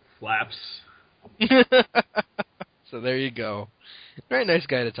lip flaps. So there you go. Very nice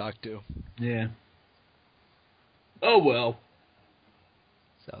guy to talk to. Yeah. Oh, well.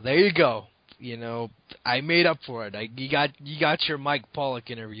 So there you go. I made up for it. You got your Mike Pollock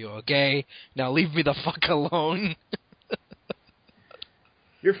interview, okay? Now leave me the fuck alone.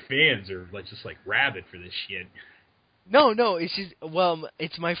 Your fans are just rabid for this shit. No, it's just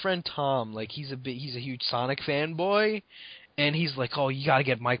it's my friend Tom. Like he's a huge Sonic fanboy, and he's like, oh, you gotta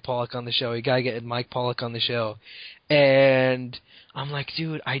get Mike Pollock on the show. You gotta get Mike Pollock on the show. And I'm like,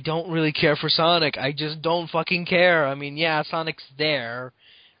 dude, I don't really care for Sonic. I just don't fucking care. I mean, yeah, Sonic's there.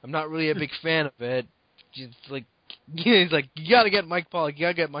 I'm not really a big fan of it. Just like he's like, you gotta get Mike Pollock. You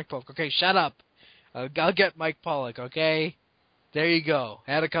gotta get Mike Pollock. Okay, shut up. I'll get Mike Pollock. Okay. There you go.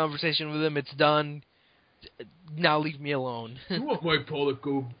 Had a conversation with him. It's done. Now leave me alone. You want Mike Pollock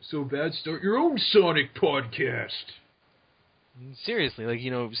go so bad? Start your own Sonic podcast. Seriously,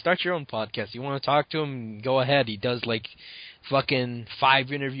 start your own podcast. You want to talk to him? Go ahead. He does fucking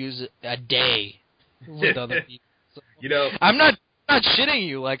 5 interviews a day with other people. So, I'm not shitting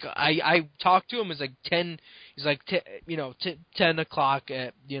you. I talk to him. It's 10. He's 10 o'clock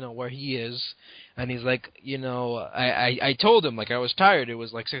at where he is. And he's like, I told him, I was tired. It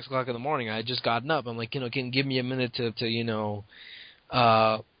was 6 o'clock in the morning. I had just gotten up. I'm like, can you give me a minute to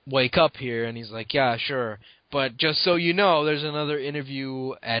wake up here? And he's like, yeah, sure. But just so you know, there's another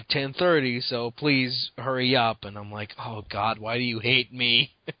interview at 10:30, so please hurry up. And I'm like, oh, God, why do you hate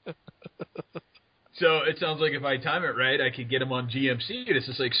me? So it sounds like if I time it right, I could get him on GMC. And it's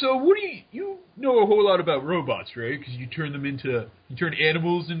just so what do you know a whole lot about robots, right? Because you turn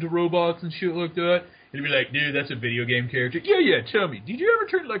animals into robots and shit like that. And he'd be like, dude, that's a video game character. Yeah, tell me, did you ever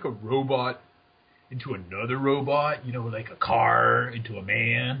turn a robot into another robot? Like a car into a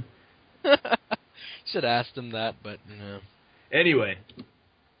man? Should have asked him that, but no. Anyway.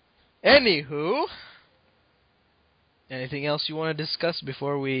 Anywho. Anything else you want to discuss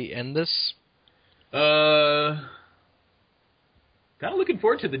before we end this? Kind of looking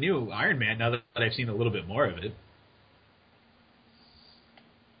forward to the new Iron Man now that I've seen a little bit more of it.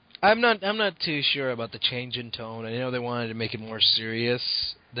 I'm not too sure about the change in tone. I know they wanted to make it more serious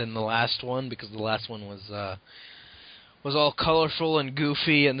than the last one because the last one was all colorful and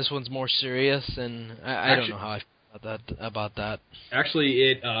goofy, and this one's more serious. And I don't know how I feel about that.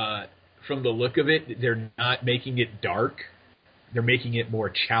 Actually, from the look of it, they're not making it dark. They're making it more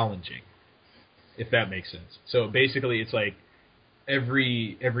challenging. if that makes sense. So basically, it's like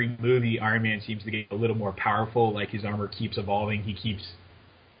every movie, Iron Man seems to get a little more powerful. Like his armor keeps evolving. He keeps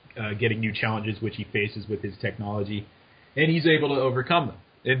getting new challenges, which he faces with his technology, and he's able to overcome them.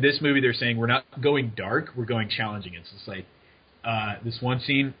 In this movie, they're saying we're not going dark, we're going challenging. It's just like this one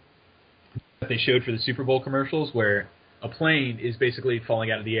scene that they showed for the Super Bowl commercials where a plane is basically falling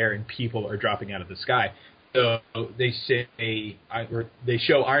out of the air and people are dropping out of the sky. So they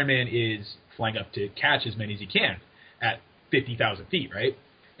show Iron Man is flying up to catch as many as he can at 50,000 feet, right?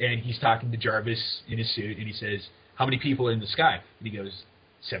 And he's talking to Jarvis in his suit, and he says, "How many people are in the sky?" And he goes,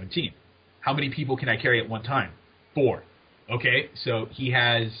 17. How many people can I carry at one time? 4. Okay, so he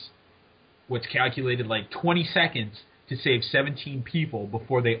has what's calculated like 20 seconds to save 17 people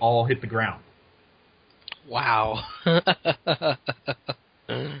before they all hit the ground. Wow.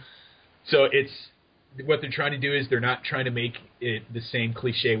 So it's what they're trying to do is they're not trying to make it the same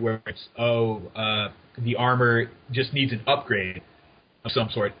cliche where it's the armor just needs an upgrade of some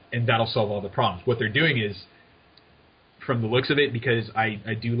sort and that'll solve all the problems. What they're doing is, from the looks of it, because I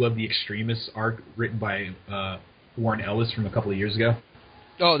do love the Extremis arc written by Warren Ellis from a couple of years ago.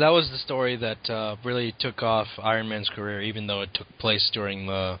 Oh, that was the story that really took off Iron Man's career, even though it took place during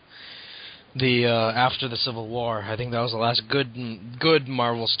the after the Civil War. I think that was the last good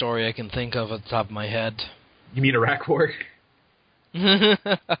Marvel story I can think of at the top of my head. You mean Iraq War? Civil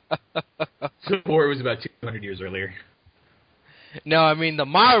War was about 200 years earlier. No, I mean the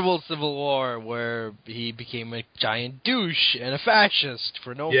Marvel Civil War, where he became a giant douche and a fascist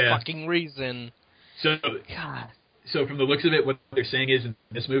for no fucking reason. So, God. So from the looks of it, what they're saying is in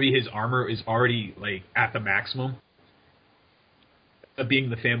this movie, his armor is already like at the maximum. Being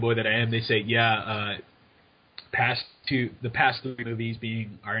the fanboy that I am, they say, the past 3 movies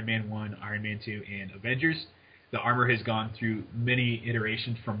being Iron Man 1, Iron Man 2, and Avengers, the armor has gone through many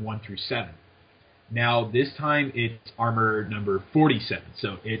iterations from 1 through 7. Now, this time, it's armor number 47,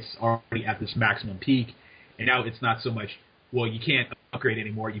 so it's already at this maximum peak, and now it's not so much, well, you can't upgrade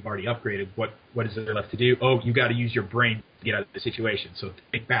anymore, you've already upgraded, what is there left to do? Oh, you got to use your brain to get out of the situation, so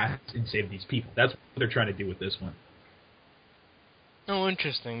think fast and save these people. That's what they're trying to do with this one. Oh,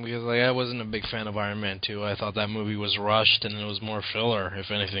 interesting, because I wasn't a big fan of Iron Man 2. I thought that movie was rushed, and it was more filler,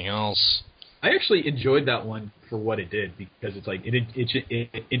 if anything else. I actually enjoyed that one for what it did, because it's like,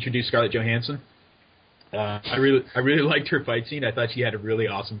 it introduced Scarlett Johansson. I really liked her fight scene. I thought she had a really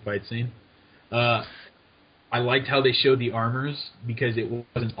awesome fight scene. I liked how they showed the armors because it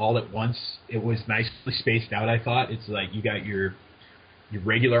wasn't all at once. It was nicely spaced out, I thought. It's like you got your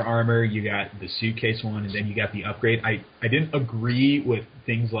regular armor, you got the suitcase one, and then you got the upgrade. I didn't agree with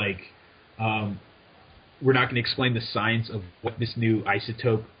things like we're not going to explain the science of what this new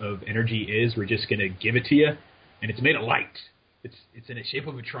isotope of energy is. We're just going to give it to you, and it's made of light. It's in the shape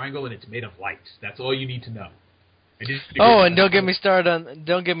of a triangle, and it's made of light. That's all you need to know. And don't get me started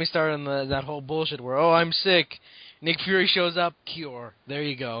on that whole bullshit where I'm sick, Nick Fury shows up, cure. There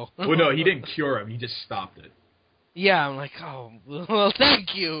you go. Well, no, he didn't cure him. He just stopped it. Yeah, I'm like, oh, well,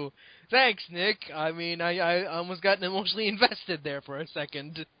 thank you. Thanks, Nick. I mean, I almost got emotionally invested there for a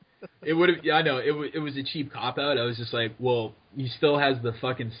second. It would have, I know, it was a cheap cop-out. I was just like, well, he still has the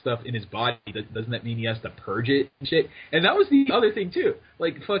fucking stuff in his body. Doesn't that mean he has to purge it and shit? And that was the other thing, too.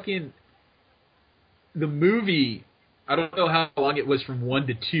 Like, fucking, the movie, I don't know how long it was from 1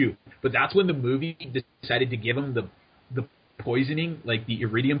 to 2, but that's when the movie decided to give him the poisoning, like the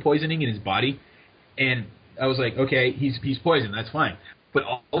iridium poisoning in his body. And I was like, okay, he's poisoned, that's fine. But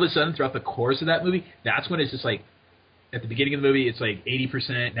all of a sudden, throughout the course of that movie, that's when it's just like, at the beginning of the movie, it's like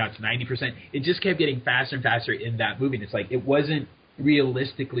 80%, now it's 90%. It just kept getting faster and faster in that movie. And it's like, it wasn't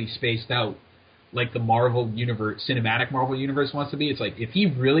realistically spaced out like the Marvel universe, cinematic Marvel universe wants to be. It's like, if he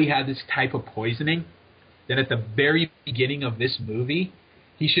really had this type of poisoning, then at the very beginning of this movie,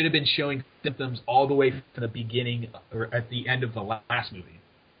 he should have been showing symptoms all the way from the beginning or at the end of the last movie.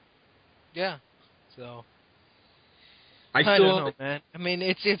 Yeah, so... I don't know, man. I mean,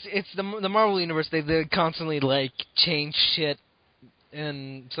 it's the Marvel universe. They constantly like change shit,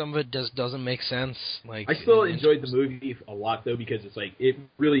 and some of it just doesn't make sense. Like, I still enjoyed the movie a lot though, because it's like it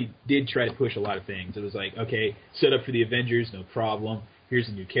really did try to push a lot of things. It was like, okay, set up for the Avengers, no problem. Here's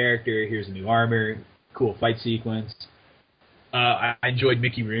a new character. Here's a new armor. Cool fight sequence. I enjoyed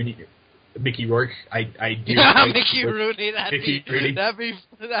Mickey Rourke. I do. Mickey Rooney.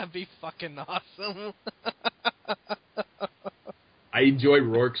 That'd be fucking awesome. I enjoy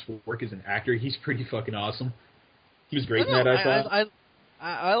Rourke's work as an actor. He's pretty fucking awesome. He was great in that, I thought.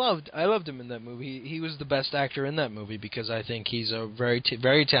 I loved him in that movie. He was the best actor in that movie because I think he's a very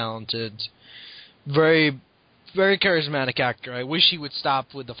talented, very Very charismatic actor. I wish he would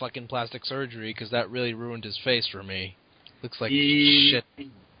stop with the fucking plastic surgery, because that really ruined his face for me. Looks like shit.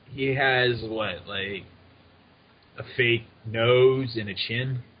 He has, what, like, a fake nose and a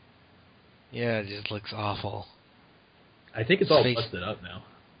chin? Yeah, it just looks awful. I think it's all busted up now.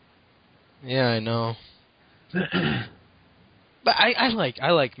 Yeah, I know. But I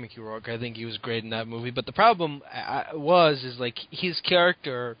like Mickey Rourke. I think he was great in that movie. But the problem is like his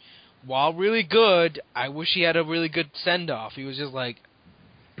character, while really good, I wish he had a really good send off. He was just like,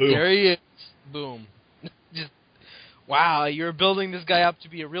 boom. There he is, boom. Just wow, you're building this guy up to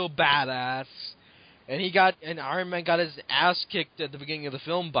be a real badass, and Iron Man got his ass kicked at the beginning of the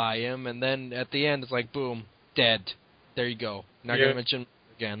film by him, and then at the end it's like boom, dead. There you go. Not gonna mention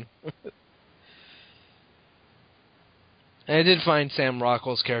again. And I did find Sam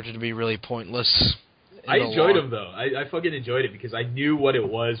Rockwell's character to be really pointless. I enjoyed him, though. I fucking enjoyed it because I knew what it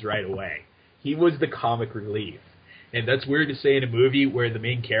was right away. He was the comic relief. And that's weird to say in a movie where the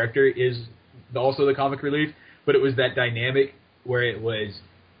main character is also the comic relief, but it was that dynamic where it was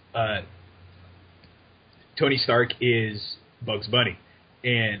Tony Stark is Bugs Bunny,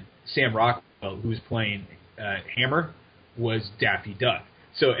 and Sam Rockwell, who's playing Hammer, was Daffy Duck.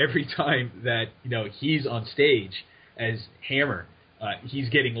 So every time that he's on stage as Hammer, he's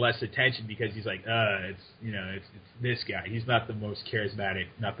getting less attention because he's like, it's this guy. He's not the most charismatic,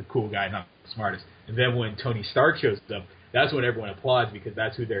 not the cool guy, not the smartest. And then when Tony Stark shows up, that's when everyone applauds because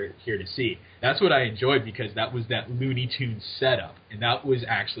that's who they're here to see. That's what I enjoyed because that was that Looney Tunes setup, and that was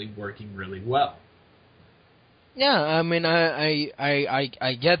actually working really well. Yeah, I mean,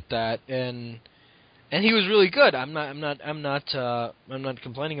 I get that, and he was really good. I'm not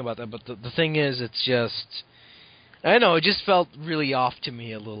complaining about that. But the thing is, it's just. I don't know, it just felt really off to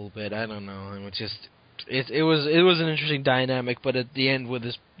me a little bit. I don't know. It was just it was an interesting dynamic, but at the end with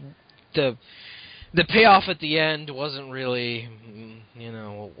the payoff at the end wasn't really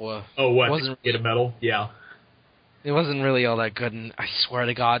wasn't get a medal? Yeah. It wasn't really all that good, and I swear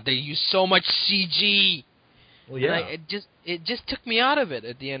to God, they used so much CG. Well, yeah. And it just took me out of it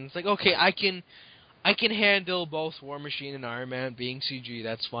at the end. It's like, okay, I can handle both War Machine and Iron Man being CG.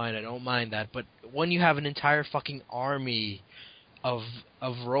 That's fine. I don't mind that. But when you have an entire fucking army of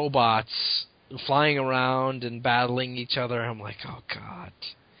robots flying around and battling each other, I'm like, oh God,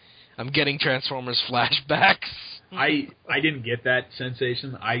 I'm getting Transformers flashbacks. I didn't get that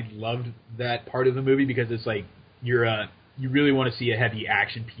sensation. I loved that part of the movie because it's like you really want to see a heavy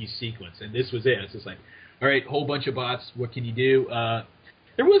action piece sequence, and this was it. It's just like, all right, whole bunch of bots. What can you do?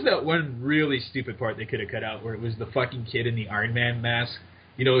 There was that one really stupid part they could have cut out where it was the fucking kid in the Iron Man mask.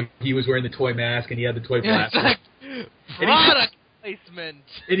 He was wearing the toy mask and he had the toy blaster. It's like product placement.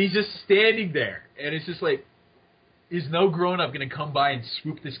 And he's just standing there. And it's just like, is no grown-up going to come by and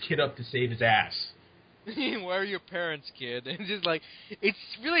swoop this kid up to save his ass? Where are your parents, kid? And just like, it's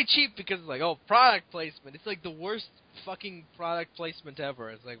really cheap because it's like, oh, product placement. It's like the worst fucking product placement ever.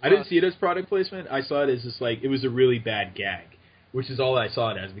 It's like, well, I didn't see it as product placement. I saw it as just like, it was a really bad gag. Which is all I saw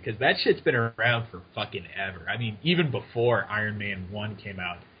it as, because that shit's been around for fucking ever. I mean, even before Iron Man 1 came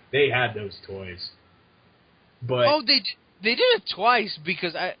out, they had those toys. But they did it twice,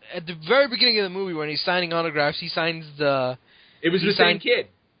 because at the very beginning of the movie, when he's signing autographs, he signs the... It was the same kid.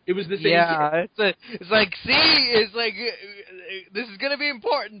 It was the same kid. Yeah, it's like, this is going to be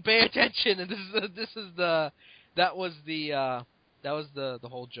important, pay attention, and that was the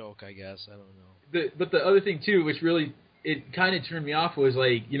whole joke, I guess, I don't know. But the other thing, too, which really... it kind of turned me off was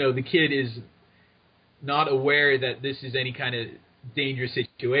like, the kid is not aware that this is any kind of dangerous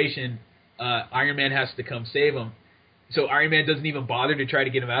situation. Iron Man has to come save him. So Iron Man doesn't even bother to try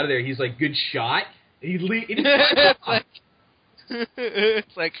to get him out of there. He's like, good shot. And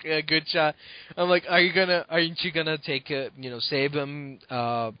it's like a good shot. I'm like, aren't you gonna take save him?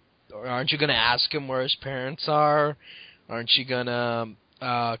 Or aren't you gonna ask him where his parents are? Aren't you gonna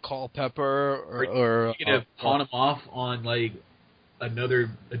call Pepper or pawn him off on like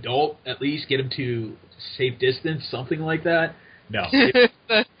another adult, at least get him to safe distance, something like that? No.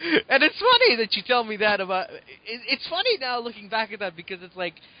 And it's funny that you tell me that about. It's funny now looking back at that, because it's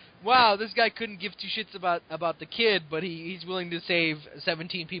like, wow, this guy couldn't give two shits about the kid, but he's willing to save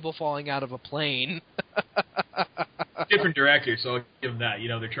 17 people falling out of a plane. Different director, so I'll give him that.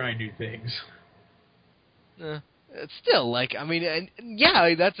 They're trying new things. It's still, like, I mean,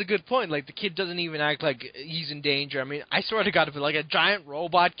 yeah, that's a good point. Like, the kid doesn't even act like he's in danger. I mean, I swear to God, if like a giant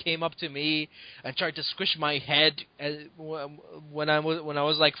robot came up to me and tried to squish my head when I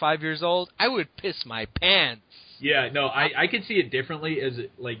was like 5 years old, I would piss my pants. Yeah, no, I could see it differently as,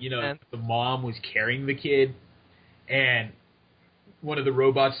 like, the mom was carrying the kid, and one of the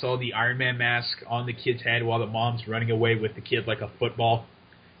robots saw the Iron Man mask on the kid's head while the mom's running away with the kid like a football.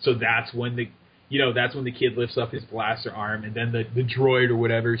 So that's when the kid lifts up his blaster arm, and then the droid or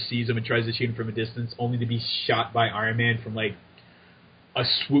whatever sees him and tries to shoot him from a distance, only to be shot by Iron Man from like a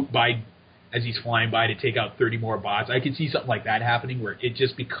swoop by as he's flying by to take out 30 more bots. I could see something like that happening where it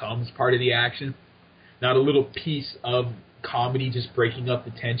just becomes part of the action, not a little piece of comedy just breaking up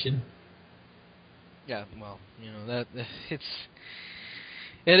the tension. Yeah, well, that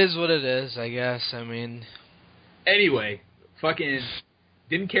it is what it is, I guess. I mean, anyway, fucking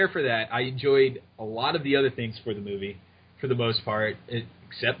didn't care for that. I enjoyed a lot of the other things for the movie, for the most part,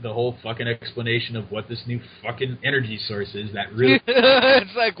 except the whole fucking explanation of what this new fucking energy source is. That really,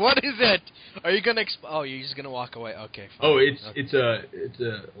 it's like, what is it? Are you gonna? Oh, you're just gonna walk away? Okay. Fine. Oh, it's a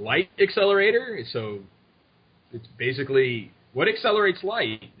light accelerator. So it's basically what accelerates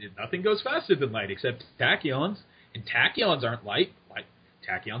light. Nothing goes faster than light except tachyons, and tachyons aren't light.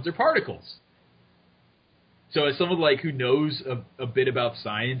 Tachyons are particles. So as someone like who knows a bit about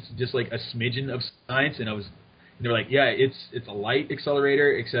science, just like a smidgen of science, and they're like, yeah, it's a light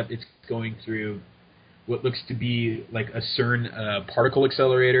accelerator, except it's going through what looks to be like a CERN particle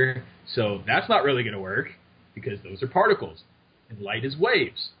accelerator. So that's not really going to work because those are particles, and light is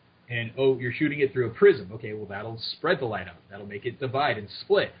waves. And you're shooting it through a prism. Okay, well that'll spread the light out. That'll make it divide and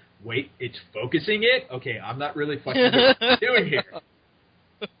split. Wait, it's focusing it? Okay, I'm not really fucking doing here.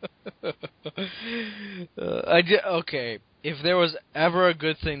 Okay, if there was ever a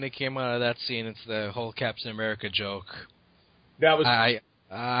good thing that came out of that scene, it's the whole Captain America joke. That was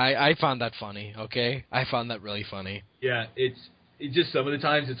I found that funny. Okay, I found that really funny. Yeah, it's just some of the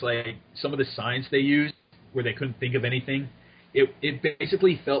times it's like some of the science they used where they couldn't think of anything. It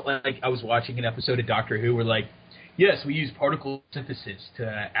basically felt like I was watching an episode of Doctor Who where like, yes, we use particle synthesis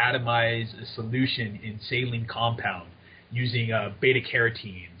to atomize a solution in saline compound using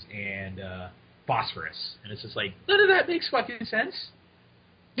beta-carotenes and phosphorus. And it's just like, none of that makes fucking sense.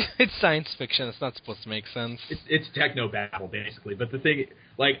 It's science fiction. It's not supposed to make sense. It's techno-babble, basically. But the thing,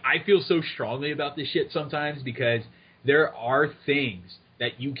 like, I feel so strongly about this shit sometimes because there are things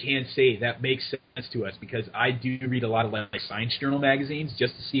that you can say that make sense to us because I do read a lot of like science journal magazines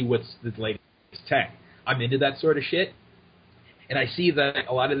just to see what's the latest tech. I'm into that sort of shit. And I see that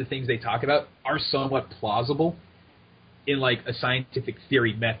a lot of the things they talk about are somewhat plausible in like a scientific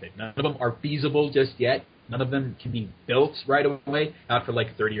theory method. None of them are feasible just yet. None of them can be built right away, not for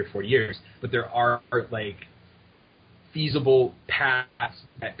like 30 or 40 years. But there are like feasible paths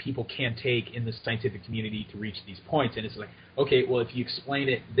that people can take in the scientific community to reach these points. And it's like, okay, well, if you explain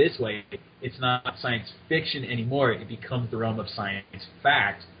it this way, it's not science fiction anymore. It becomes the realm of science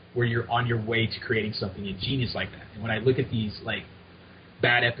fact where you're on your way to creating something ingenious like that. And when I look at these like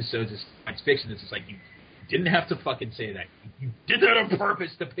bad episodes of science fiction, it's just like, you didn't have to fucking say that. You did that on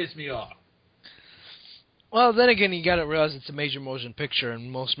purpose to piss me off. Well, then again, you gotta realize it's a major motion picture, and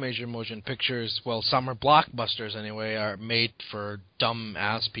most major motion pictures, well, some are blockbusters anyway, are made for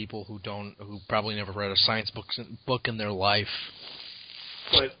dumb-ass people who probably never read a science book in their life.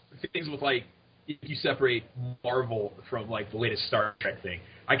 But things with, like, if you separate Marvel from, like, the latest Star Trek thing,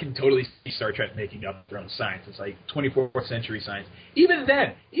 I can totally see Star Trek making up their own science. It's like 24th century science. Even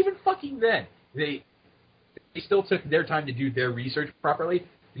fucking then, they still took their time to do their research properly,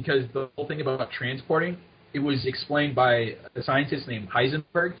 because the whole thing about transporting, it was explained by a scientist named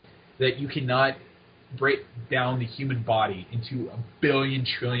Heisenberg that you cannot break down the human body into a billion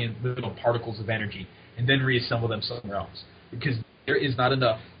trillion little particles of energy and then reassemble them somewhere else, because there's not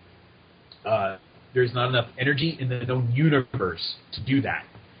enough energy in the known universe to do that.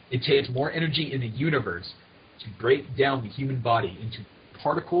 It takes more energy in the universe to break down the human body into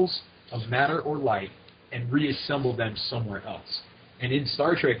particles of matter or light and reassemble them somewhere else. And in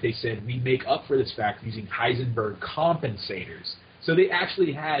Star Trek, they said, we make up for this fact using Heisenberg compensators. So they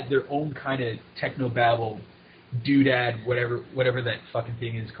actually had their own kind of technobabble doodad, whatever that fucking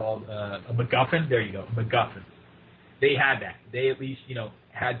thing is called, a MacGuffin. There you go, a MacGuffin. They had that. They at least,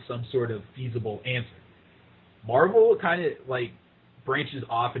 had some sort of feasible answer. Marvel kind of, like, branches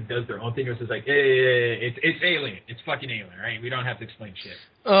off and does their own thing. It's just like, hey, it's alien. It's fucking alien, right? We don't have to explain shit.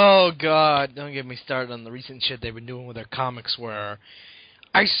 Oh, God, don't get me started on the recent shit they've been doing with their comics where,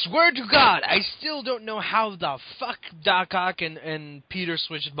 I swear to God, I still don't know how the fuck Doc Ock and Peter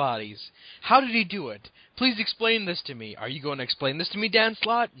switched bodies. How did he do it? Please explain this to me. Are you going to explain this to me, Dan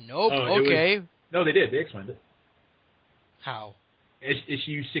Slott? Nope, okay. No, they did. They explained it. How?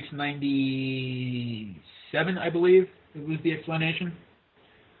 Issue 697, I believe, was the explanation.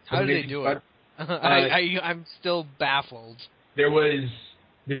 How did they do it? I'm still baffled. There was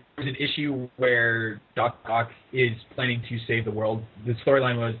There was an issue where Doc Ock is planning to save the world. The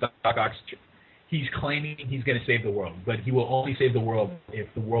storyline was Doc Ock's, he's claiming he's going to save the world, but he will only save the world if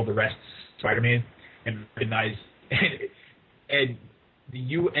the world arrests Spider-Man and recognize, and the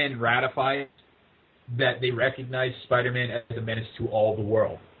UN ratifies that they recognize Spider-Man as a menace to all the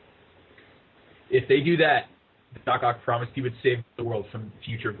world. If they do that, Doc Ock promised he would save the world from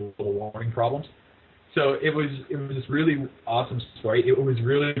future global warming problems. So it was this really awesome story. It was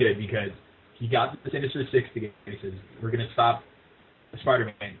really good because he got the Sinister Six together. He says, we're going to stop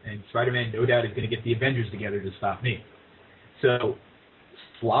Spider-Man. And Spider-Man, no doubt, is going to get the Avengers together to stop me. So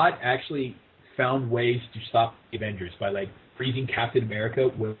Slott actually found ways to stop the Avengers by, like, freezing Captain America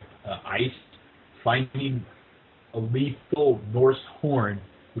with ice, finding a lethal Norse horn,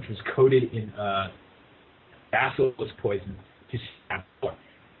 which was coated in basilisk poison, to stab Thor,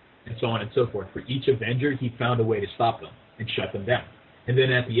 and so on and so forth. For each Avenger, he found a way to stop them and shut them down. And then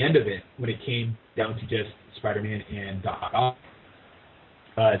at the end of it, when it came down to just Spider-Man and Doc Ock,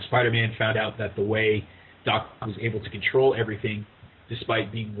 Spider-Man found out that the way Doc Ock was able to control everything,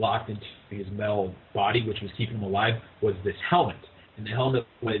 despite being locked into his metal body, which was keeping him alive, was this helmet. And the helmet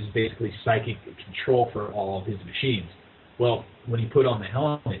was basically psychic control for all of his machines. Well, when he put on the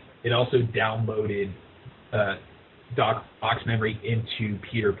helmet, it also downloaded Doc Ock's memory into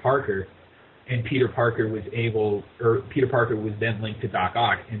Peter Parker, and Peter Parker was then linked to Doc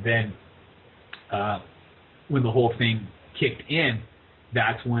Ock. And then when the whole thing kicked in,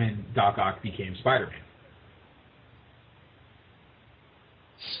 that's when Doc Ock became Spider-Man.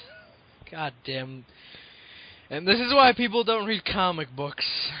 God damn. And this is why people don't read comic books.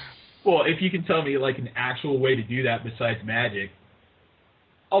 Well, if you can tell me, like, an actual way to do that besides magic,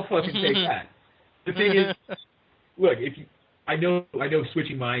 I'll fucking take that. The thing is, look, I know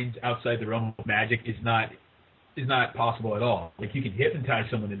switching minds outside the realm of magic is not possible at all. Like, you can hypnotize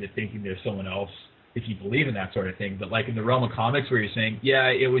someone into thinking they're someone else if you believe in that sort of thing. But, like, in the realm of comics where you're saying, yeah,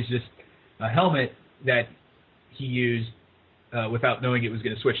 it was just a helmet that he used without knowing it was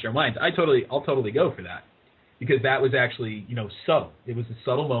going to switch their minds, I'll totally go for that. Because that was actually, subtle. It was a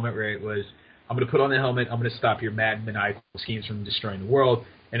subtle moment where it was, I'm going to put on the helmet, I'm going to stop your mad maniacal schemes from destroying the world.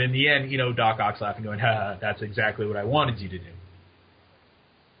 And in the end, Doc Ock's laughing, going, ha, that's exactly what I wanted you to do.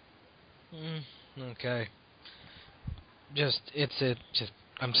 Okay.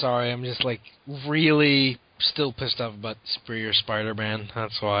 I'm sorry, I'm just, like, really still pissed off about Superior Spider-Man,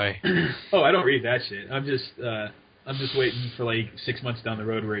 that's why. Oh, I don't read that shit. I'm just waiting for, like, 6 months down the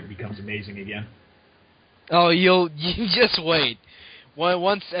road where it becomes amazing again. Oh, you just wait.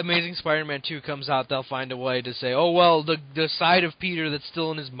 Once Amazing Spider-Man 2 comes out, they'll find a way to say, oh, well, the side of Peter that's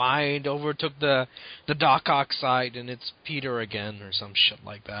still in his mind overtook the Doc Ock side, and it's Peter again, or some shit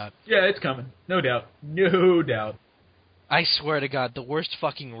like that. Yeah, it's coming. No doubt. No doubt. I swear to God, the worst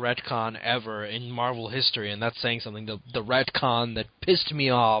fucking retcon ever in Marvel history, and that's saying something, the retcon that pissed me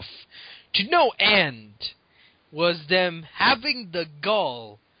off to no end, was them having the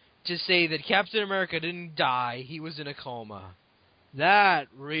gall to say that Captain America didn't die, he was in a coma. That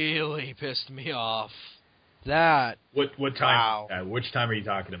really pissed me off. That. What time? Wow. Which time are you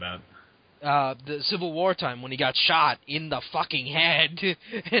talking about? The Civil War time, when he got shot in the fucking head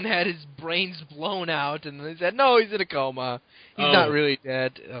and had his brains blown out, and they said, no, he's in a coma. He's not really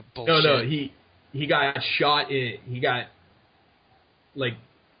dead. Bullshit. No, he got shot he got, like,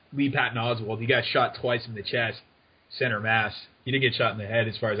 Lee Patton Oswalt, he got shot twice in the chest, center mass. He didn't get shot in the head,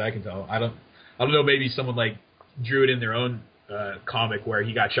 as far as I can tell. I don't know, maybe someone, like, drew it in their own comic where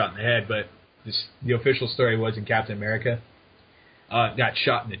he got shot in the head, but the official story was in Captain America. Got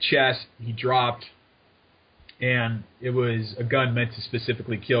shot in the chest, he dropped, and it was a gun meant to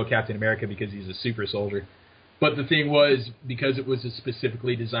specifically kill Captain America because he's a super soldier. But the thing was, because it was a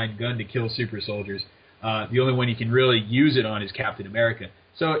specifically designed gun to kill super soldiers, the only one you can really use it on is Captain America.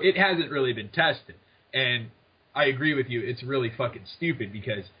 So it hasn't really been tested. And I agree with you, it's really fucking stupid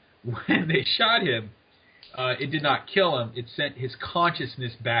because when they shot him, it did not kill him, it sent his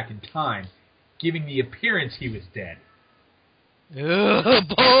consciousness back in time, giving the appearance he was dead. Ugh,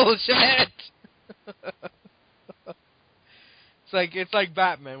 bullshit! It's like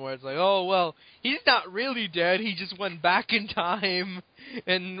Batman, where it's like, oh, well, he's not really dead, he just went back in time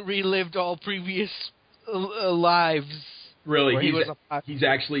and relived all previous lives. Really, he's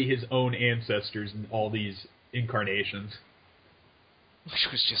actually his own ancestors in all these incarnations. Which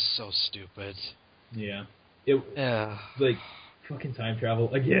was just so stupid. Yeah. Like, fucking time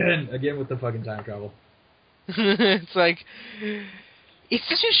travel. Again with the fucking time travel. It's like, it's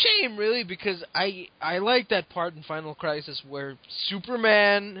such a shame, really, because I like that part in Final Crisis where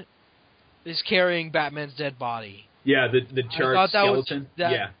Superman is carrying Batman's dead body, Yeah, the chart skeleton.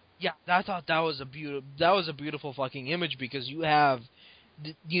 Yeah, I thought that was a beautiful fucking image because you have,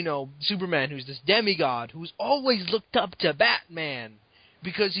 Superman, who's this demigod who's always looked up to Batman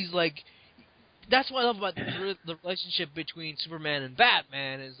because he's like. That's what I love about the relationship between Superman and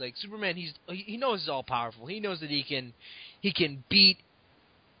Batman is like Superman. He knows he's all powerful. He knows that he can beat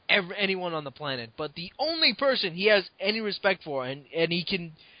anyone on the planet. But the only person he has any respect for and he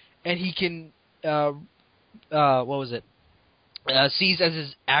can what was it? Sees as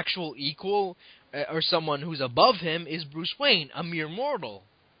his actual equal or someone who's above him is Bruce Wayne, a mere mortal.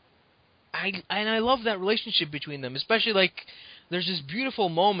 I love that relationship between them, especially like there's this beautiful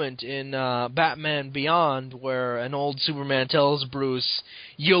moment in Batman Beyond where an old Superman tells Bruce,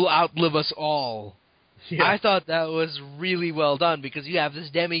 "You'll outlive us all." Yeah. I thought that was really well done because you have this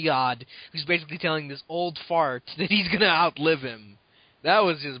demigod who's basically telling this old fart that he's going to outlive him. That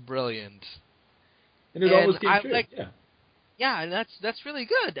was just brilliant. And it almost came true. Yeah, and that's really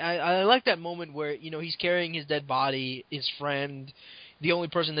good. I like that moment where, he's carrying his dead body, his friend, the only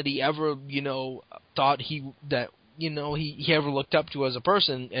person that he ever, thought he ever looked up to as a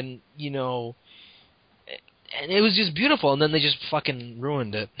person, and it was just beautiful, and then they just fucking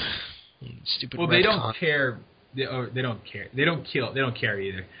ruined it. Stupid. Well, they don't care. They don't care. They don't kill. They don't care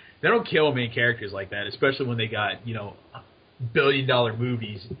either. They don't kill main characters like that, especially when they got billion-dollar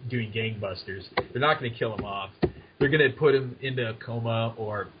movies doing gangbusters. They're not going to kill them off. They're going to put them into a coma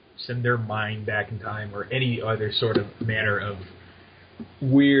or send their mind back in time or any other sort of manner of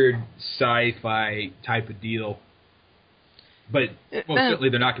weird sci-fi type of deal. But certainly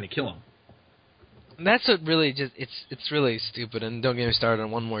they're not going to kill them. That's what really it's really stupid. And don't get me started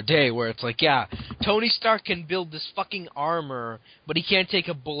on One More Day, where it's like, yeah, Tony Stark can build this fucking armor, but he can't take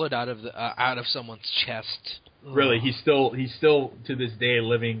a bullet out of someone's chest. Really, he's still to this day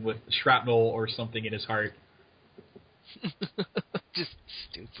living with shrapnel or something in his heart. Just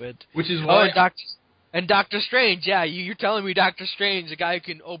stupid. Which is why. And Doctor Strange, yeah, you're telling me Doctor Strange, a guy who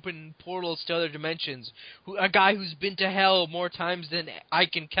can open portals to other dimensions, a guy who's been to hell more times than I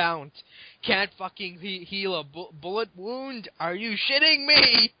can count, can't fucking heal a bullet wound? Are you shitting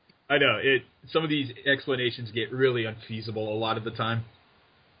me? I know, some of these explanations get really unfeasible a lot of the time.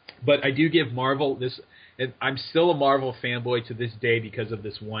 But I do give Marvel this, and I'm still a Marvel fanboy to this day because of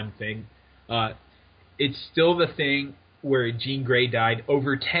this one thing. It's still the thing where Jean Grey died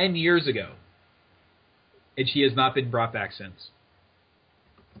over 10 years ago. And she has not been brought back since.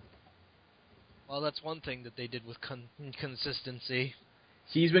 Well, that's one thing that they did with consistency.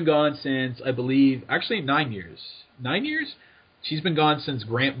 She's been gone since, I believe, actually 9 years. 9 years? She's been gone since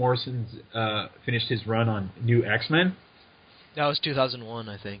Grant Morrison's finished his run on New X-Men. That was 2001,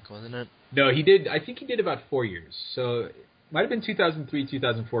 I think, wasn't it? No, he did. I think he did about 4 years. So it might have been 2003,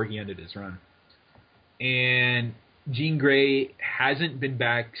 2004 he ended his run. And Jean Grey hasn't been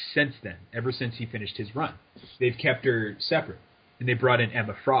back since then, ever since he finished his run. They've kept her separate. And they brought in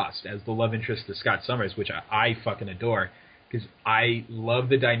Emma Frost as the love interest to Scott Summers, which I fucking adore. Because I love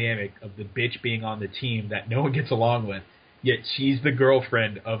the dynamic of the bitch being on the team that no one gets along with, yet she's the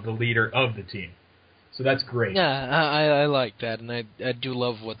girlfriend of the leader of the team. So that's great. Yeah, I like that, and I do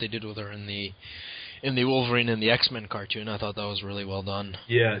love what they did with her in the Wolverine and the X-Men cartoon. I thought that was really well done.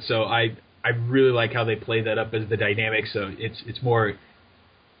 Yeah, so I really like how they play that up as the dynamic. So it's more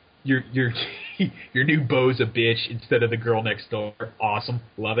your new beau's a bitch instead of the girl next door. Awesome,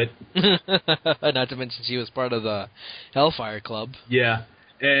 love it. Not to mention she was part of the Hellfire Club. Yeah,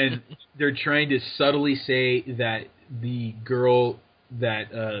 and they're trying to subtly say that the girl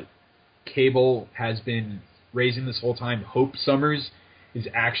that Cable has been raising this whole time, Hope Summers, is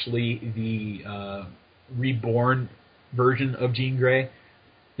actually the reborn version of Jean Grey.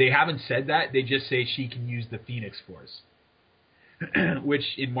 They haven't said that. They just say she can use the Phoenix Force, which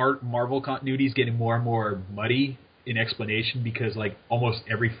in Marvel continuity is getting more and more muddy in explanation because like almost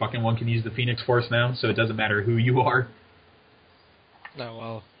every fucking one can use the Phoenix Force now, so it doesn't matter who you are. Oh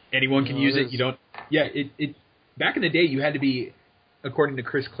well, anyone can use it. You don't. Yeah, it. Back in the day, you had to be, according to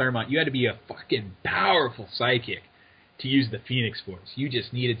Chris Claremont, you had to be a fucking powerful psychic to use the Phoenix Force. You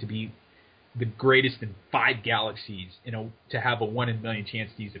just needed to be the greatest in 5 galaxies to have a 1 in a million chance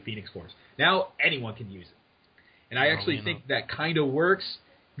to use the Phoenix Force. Now anyone can use it. And I actually think that kind of works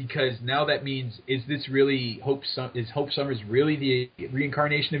because now that means, is Hope Summers really the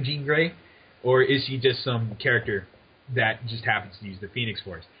reincarnation of Jean Grey? Or is she just some character that just happens to use the Phoenix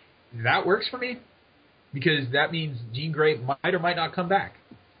Force? That works for me because that means Jean Grey might or might not come back.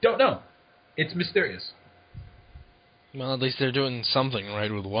 Don't know. It's mysterious. Well, at least they're doing something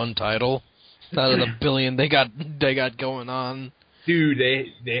right with one title out of the billion they got going on. Dude,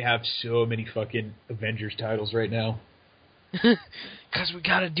 they have so many fucking Avengers titles right now. Because we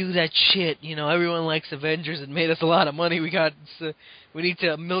gotta do that shit. You know, everyone likes Avengers. It made us a lot of money. We need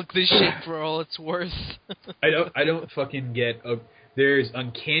to milk this shit for all it's worth. I don't fucking get. There's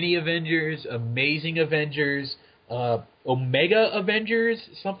Uncanny Avengers, Amazing Avengers, Omega Avengers,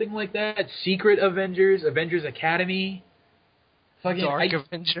 something like that. Secret Avengers, Avengers Academy. Fucking Dark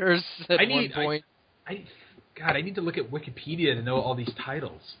Avengers at one point. God, I need to look at Wikipedia to know all these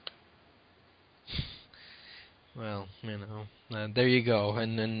titles. Well, you know, there you go.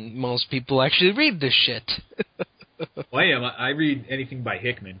 And then most people actually read this shit. Well, I read anything by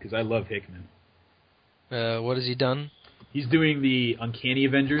Hickman because I love Hickman. What has he done? He's doing the Uncanny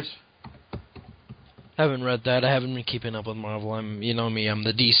Avengers. Haven't read that. I haven't been keeping up with Marvel. You know me, I'm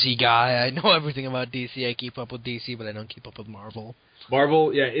the DC guy. I know everything about DC. I keep up with DC, but I don't keep up with Marvel.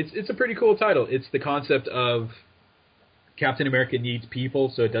 Marvel, yeah, it's a pretty cool title. It's the concept of Captain America needs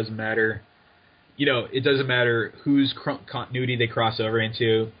people, so it doesn't matter. You know, it doesn't matter whose continuity they cross over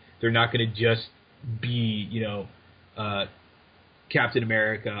into. They're not going to just be, you know, Captain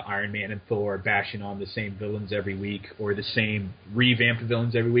America, Iron Man, and Thor bashing on the same villains every week or the same revamped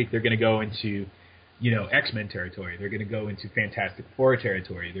villains every week. They're going to go into, you know, X-Men territory. They're going to go into Fantastic Four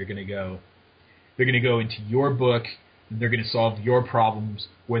territory. They're going to go into your book. And they're going to solve your problems,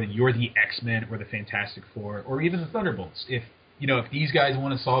 whether you're the X-Men or the Fantastic Four or even the Thunderbolts. If these guys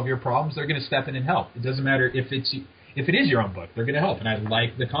want to solve your problems, they're going to step in and help. It doesn't matter if it is your own book. They're going to help, and I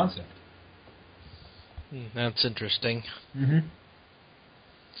like the concept. That's interesting. Mm-hmm.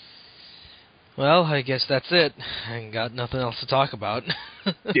 Well, I guess that's it. I ain't got nothing else to talk about.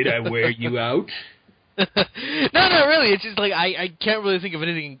 Did I wear you out? No, not really. It's just like I can't really think of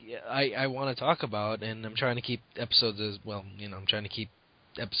anything I want to talk about, and I'm trying to keep episodes as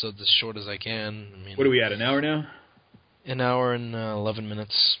short as I can. I mean, what are we at, an hour now? An hour and 11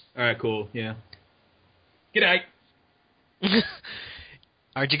 minutes. All right, cool. Yeah. Good night.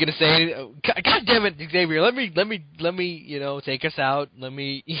 Aren't you gonna say anything? God damn it, Xavier! Let me, you know, take us out. Let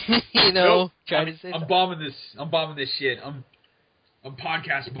me, you know, nope. try to say. I'm bombing this. I'm bombing this shit. I'm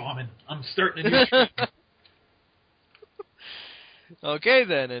podcast bombing. I'm starting a new trend. Okay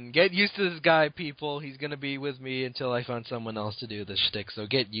then, and get used to this guy, people. He's gonna be with me until I find someone else to do this shtick. So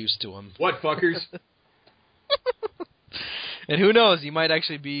get used to him. What fuckers? And who knows? He might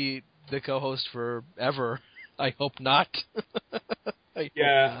actually be the co-host forever. I hope not. We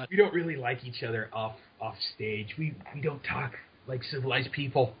don't really like each other off stage. We don't talk like civilized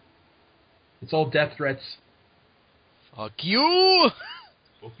people. It's all death threats. Fuck you!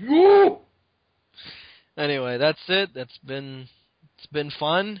 Fuck you! Anyway, that's it. It's been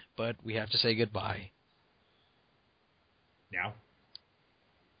fun, but we have to say goodbye. Now?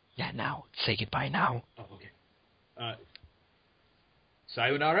 Yeah, now. Say goodbye now. Oh, okay.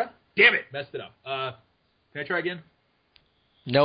 Sayonara? Damn it! Messed it up. Can I try again?